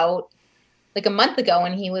email out like a month ago,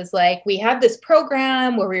 and he was like, we had this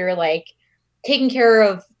program where we were like taking care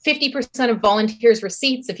of 50% of volunteers'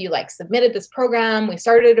 receipts if you like submitted this program. We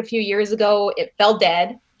started it a few years ago. It fell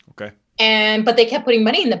dead. Okay. But they kept putting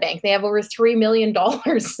money in the bank. They have over $3 million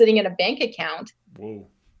sitting in a bank account. Whoa.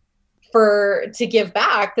 To give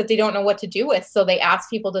back that they don't know what to do with. So they asked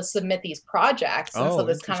people to submit these projects. And so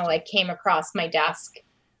this kind of like came across my desk,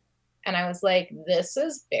 and I was like, this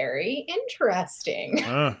is very interesting.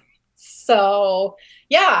 So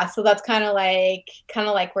yeah, so that's kind of like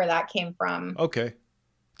where that came from. Okay.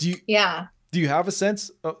 Do you have a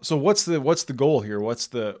sense? So what's the goal here?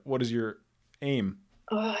 What is your aim?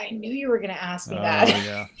 Oh, I knew you were going to ask me that.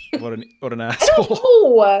 Yeah. What an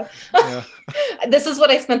asshole. Yeah. This is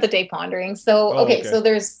what I spent the day pondering. So, okay. So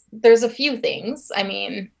there's a few things. I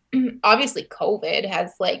mean, obviously COVID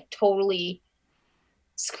has like totally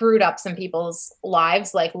screwed up some people's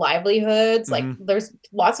lives, like livelihoods. Mm-hmm. Like there's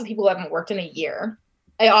lots of people who haven't worked in a year.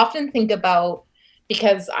 I often think about,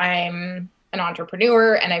 because I'm an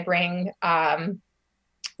entrepreneur and I bring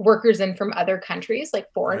workers in from other countries,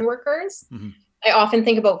 like foreign workers. Mm-hmm. I often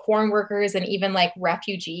think about foreign workers and even like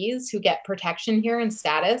refugees who get protection here and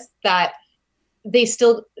status, that they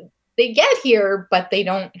get here, but they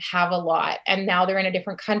don't have a lot. And now they're in a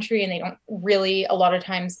different country and they don't really a lot of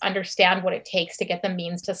times understand what it takes to get the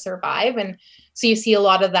means to survive. And so you see a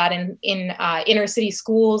lot of that in inner city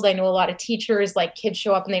schools. I know a lot of teachers, like kids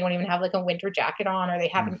show up and they don't even have like a winter jacket on, or they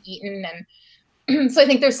haven't eaten. And so I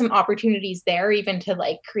think there's some opportunities there, even to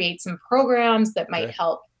like create some programs that might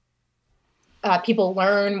help people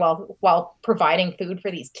learn while providing food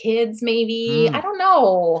for these kids, maybe. I don't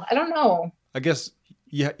know. I guess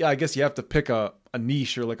you have to pick a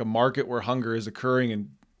niche or like a market where hunger is occurring,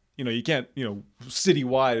 and you can't,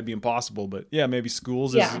 citywide, it'd be impossible, but yeah, maybe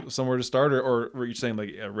schools is somewhere to start, or were you saying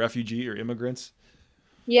like a refugee or immigrants?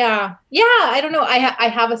 Yeah. I don't know. I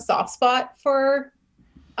have a soft spot for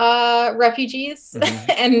refugees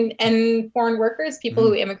and foreign workers, people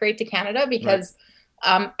who immigrate to Canada, because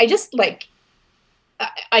I just like,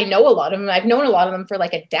 I know a lot of them. I've known a lot of them for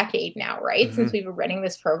like a decade now, right? Since we've been running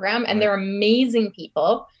this program, and they're amazing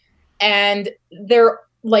people. And their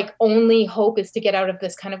like only hope is to get out of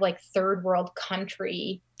this kind of like third world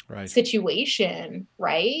country situation,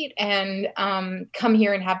 right? And come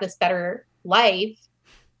here and have this better life.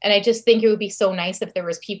 And I just think it would be so nice if there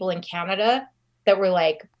was people in Canada that were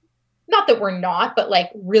like, not that we're not, but like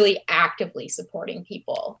really actively supporting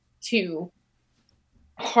people to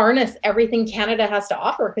harness everything Canada has to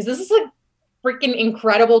offer, because this is a freaking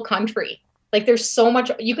incredible country. Like there's so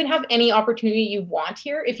much, you can have any opportunity you want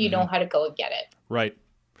here if you know how to go and get it. Right.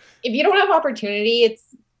 If you don't have opportunity,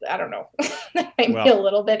 it's, I don't know, that might be a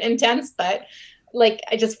little bit intense, but like,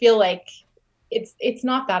 I just feel like it's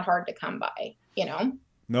not that hard to come by,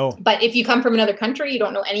 No. But if you come from another country, you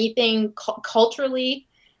don't know anything culturally,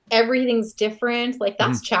 everything's different. Like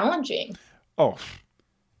that's challenging. Oh,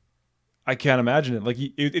 I can't imagine it. Like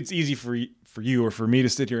it's easy for you or for me to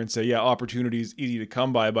sit here and say, yeah, opportunity is easy to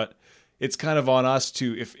come by, but it's kind of on us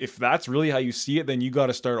to, if that's really how you see it, then you got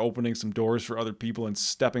to start opening some doors for other people and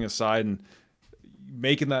stepping aside and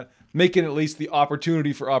making at least the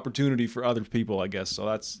opportunity for other people, I guess. So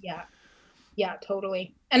that's. Yeah,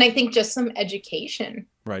 totally. And I think just some education.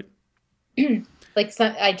 Right. Like,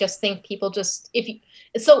 I just think people just,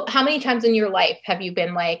 so how many times in your life have you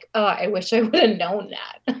been like, oh, I wish I would have known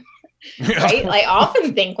that? Right? I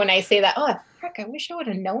often think when I say that, oh, frick, I wish I would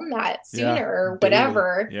have known that sooner or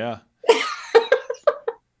whatever. Yeah.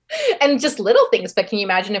 And just little things, but can you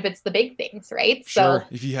imagine if it's the big things, right? Sure. So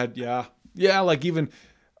if you had, like even,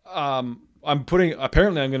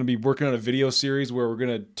 apparently I'm going to be working on a video series where we're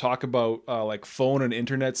going to talk about like phone and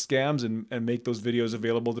internet scams and make those videos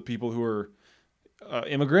available to people who are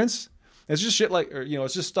immigrants. It's just shit like,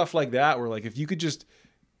 it's just stuff like that where like, if you could just,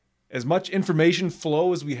 as much information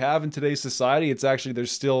flow as we have in today's society, it's actually,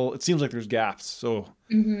 it seems like there's gaps. So.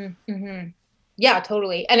 Yeah,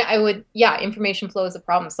 totally. And information flow is a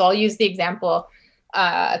problem. So I'll use the example,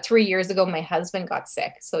 3 years ago, my husband got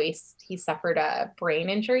sick. So he suffered a brain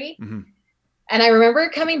injury. Mm-hmm. And I remember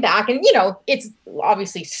coming back and, it's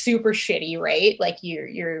obviously super shitty, right? Like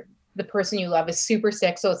you're the person you love is super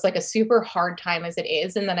sick. So it's like a super hard time as it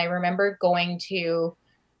is. And then I remember going to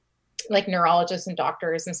like neurologists and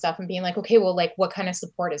doctors and stuff and being like, okay, well, like what kind of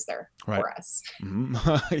support is there for us?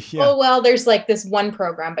 Mm-hmm. Yeah. Oh, well, there's like this one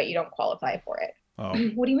program, but you don't qualify for it. Oh.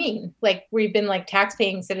 What do you mean? Like we've been like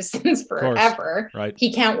tax-paying citizens forever. Right.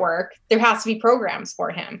 He can't work. There has to be programs for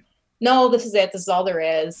him. No, this is it. This is all there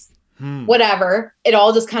is. Whatever. It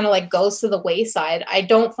all just kind of like goes to the wayside. I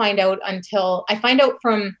find out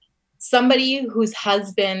from somebody whose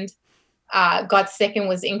husband got sick and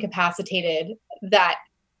was incapacitated that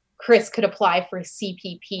Chris could apply for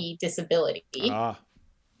CPP disability.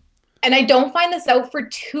 And I don't find this out for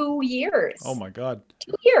 2 years. Oh my God.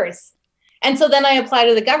 2 years. And so then I apply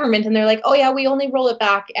to the government and they're like, oh yeah, we only roll it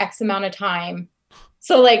back X amount of time.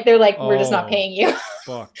 So like, they're like, we're just not paying you.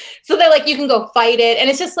 Fuck. So they're like, you can go fight it. And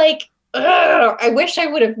it's just like, I wish I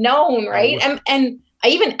would have known. Right. And I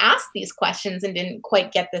even asked these questions and didn't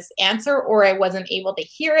quite get this answer, or I wasn't able to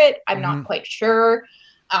hear it. I'm not quite sure.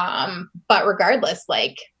 But regardless,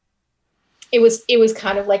 like, it was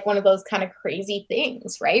kind of like one of those kind of crazy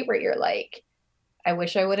things, right? Where you're like, I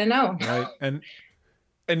wish I would have known. Right.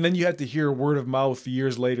 And then you had to hear word of mouth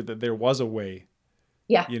years later that there was a way.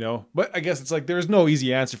 Yeah. But I guess it's like, there's no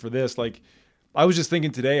easy answer for this. Like, I was just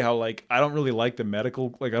thinking today how like, I don't really like the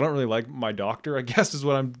medical, like, I don't really like my doctor, I guess is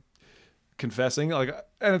what I'm confessing. Like,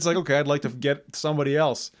 and it's like, okay, I'd like to get somebody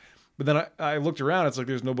else. But then I looked around, it's like,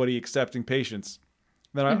 there's nobody accepting patients.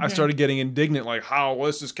 Then I started getting indignant, like, how, well,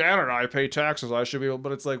 this is Canada, I pay taxes, I should be able,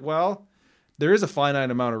 but it's like, well, there is a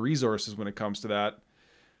finite amount of resources when it comes to that.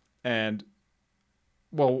 And,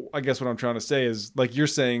 well, I guess what I'm trying to say is, like you're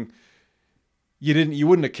saying, you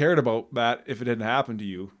wouldn't have cared about that if it hadn't happened to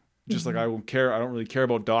you. Just like I don't really care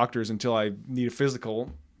about doctors until I need a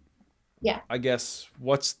physical. Yeah. I guess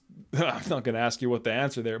I'm not going to ask you what the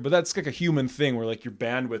answer there, but that's like a human thing where like your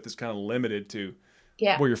bandwidth is kind of limited to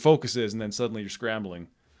where your focus is, and then suddenly you're scrambling.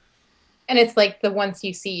 And it's like the once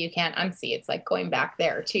you see, you can't unsee. It's like going back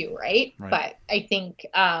there too, right? But I think,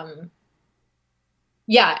 and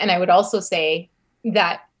I would also say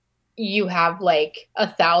that you have like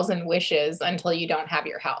 1,000 wishes until you don't have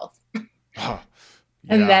your health.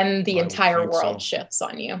 And then the entire world shifts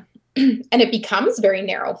on you. And it becomes very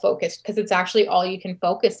narrow focused because it's actually all you can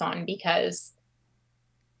focus on, because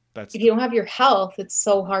if you don't have your health, it's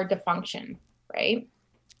so hard to function, right?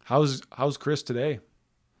 How's Chris today?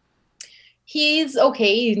 He's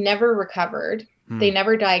okay. He's never recovered. They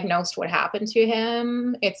never diagnosed what happened to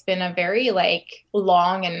him. It's been a very like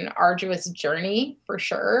long and arduous journey for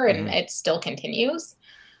sure. And it still continues.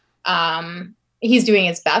 He's doing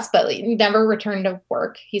his best, but he never returned to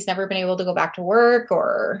work. He's never been able to go back to work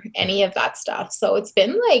or any of that stuff. So it's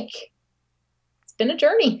been a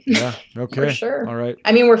journey. Yeah. Okay. For sure. All right.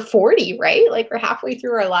 I mean, we're 40, right? Like we're halfway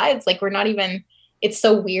through our lives. Like we're not even, it's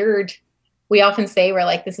so weird. We often say we're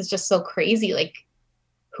like, this is just so crazy. Like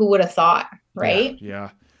who would have thought? Right. Yeah.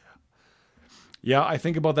 Yeah. I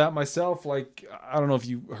think about that myself. Like, I don't know if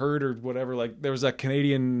you heard or whatever, like there was that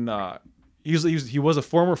Canadian, he was a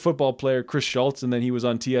former football player, Chris Schultz, and then he was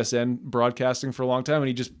on TSN broadcasting for a long time, and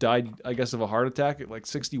he just died, I guess, of a heart attack at like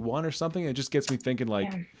 61 or something. It just gets me thinking,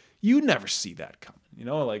 like, you never see that coming,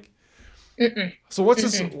 like. So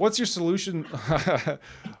what's your solution?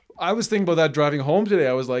 I was thinking about that driving home today.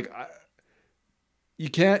 I was like, you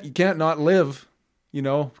can't not live,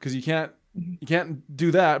 because you can't do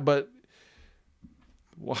that, but.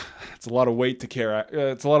 Well, it's a lot of weight to carry.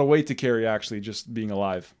 It's a lot of weight to carry, actually, just being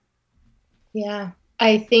alive. Yeah,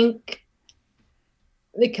 I think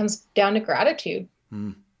it comes down to gratitude.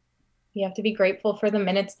 You have to be grateful for the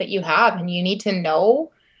minutes that you have, and you need to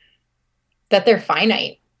know that they're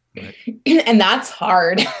finite. Right. And that's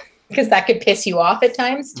hard. because that could piss you off at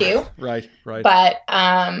times too. Right. But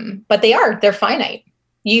they're finite.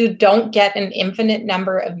 You don't get an infinite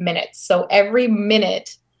number of minutes. So every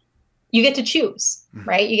minute you get to choose,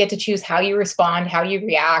 right? You get to choose how you respond, how you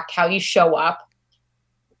react, how you show up.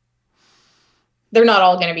 They're not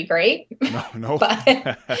all going to be great. No. but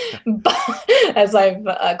as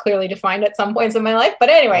I've clearly defined at some points in my life. But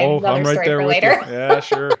anyway, another story for later. Yeah,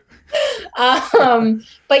 sure.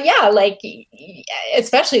 But yeah, like,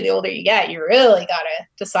 especially the older you get, you really got to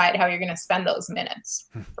decide how you're going to spend those minutes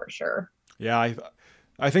for sure. Yeah.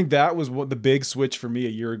 I think that was what the big switch for me a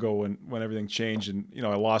year ago when everything changed, and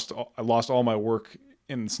I lost all my work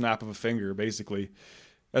in the snap of a finger, basically,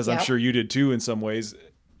 as I'm sure you did too in some ways.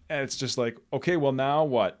 And it's just like, okay, well now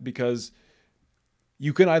what? Because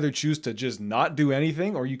you can either choose to just not do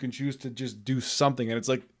anything, or you can choose to just do something. And it's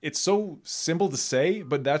like, it's so simple to say,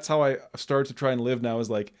 but that's how I started to try and live now, is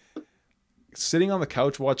like sitting on the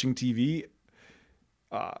couch watching TV.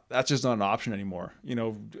 That's just not an option anymore.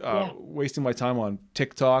 Wasting my time on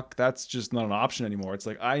TikTok, that's just not an option anymore. It's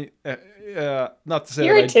like, not to say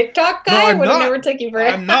you're a TikTok guy. No, I'm would not. Have never took you for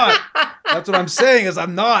it. I'm not. That's what I'm saying, is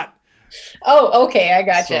I'm not. Oh, okay. I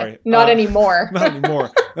gotcha. Sorry. Not anymore. Not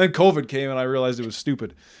anymore. Then COVID came and I realized it was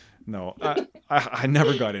stupid. No, I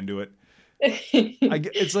never got into it.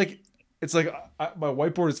 It's like my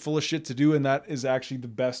whiteboard is full of shit to do, and that is actually the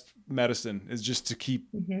best medicine, is just to keep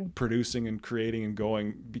producing and creating and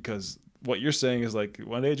going, because what you're saying is like,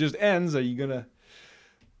 one day it just ends. What are you gonna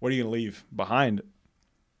leave behind?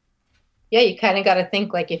 Yeah, you kind of got to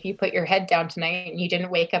think, like, if you put your head down tonight and you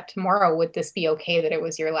didn't wake up tomorrow, would this be okay that it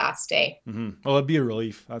was your last day? Mm-hmm. Well, it'd be a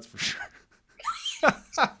relief, that's for sure.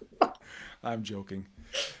 I'm joking.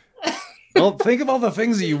 Well, think of all the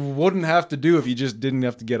things that you wouldn't have to do if you just didn't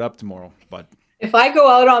have to get up tomorrow. But if I go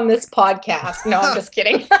out on this podcast, no, I'm just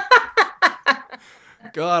kidding.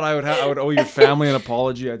 God, I would owe your family an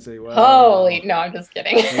apology. I'd say, well, holy, no, I'm just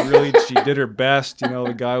kidding. She did her best.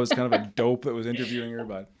 The guy was kind of a dope that was interviewing her,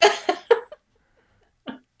 but.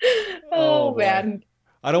 Oh man.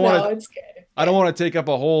 I don't want to take up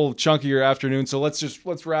a whole chunk of your afternoon. So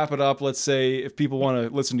let's wrap it up. Let's say if people want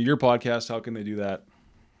to listen to your podcast, how can they do that?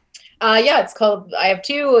 It's called, I have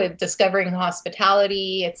two, Discovering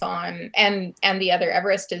Hospitality. It's on, and the other,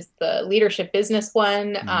 Everest, is the leadership business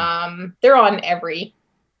one. They're on every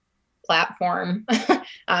platform.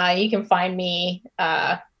 You can find me,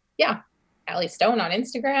 Allie Stone on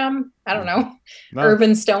Instagram. I don't know. No.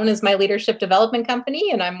 IrvineStone is my leadership development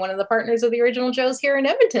company, and I'm one of the partners of the Original Joe's here in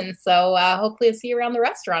Edmonton. So hopefully I'll see you around the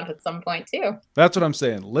restaurant at some point too. That's what I'm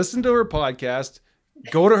saying. Listen to her podcast,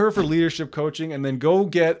 go to her for leadership coaching, and then go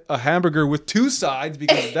get a hamburger with two sides,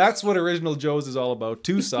 because that's what Original Joe's is all about.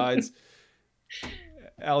 Two sides.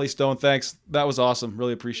 Allie Stone, thanks. That was awesome.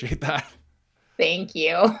 Really appreciate that. Thank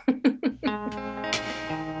you.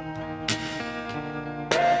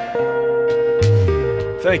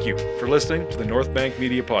 Thank you for listening to the North Bank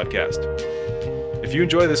Media Podcast. If you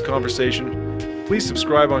enjoy this conversation, please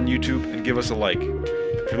subscribe on YouTube and give us a like.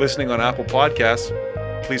 If you're listening on Apple Podcasts,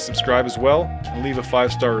 please subscribe as well and leave a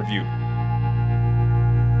 5-star review.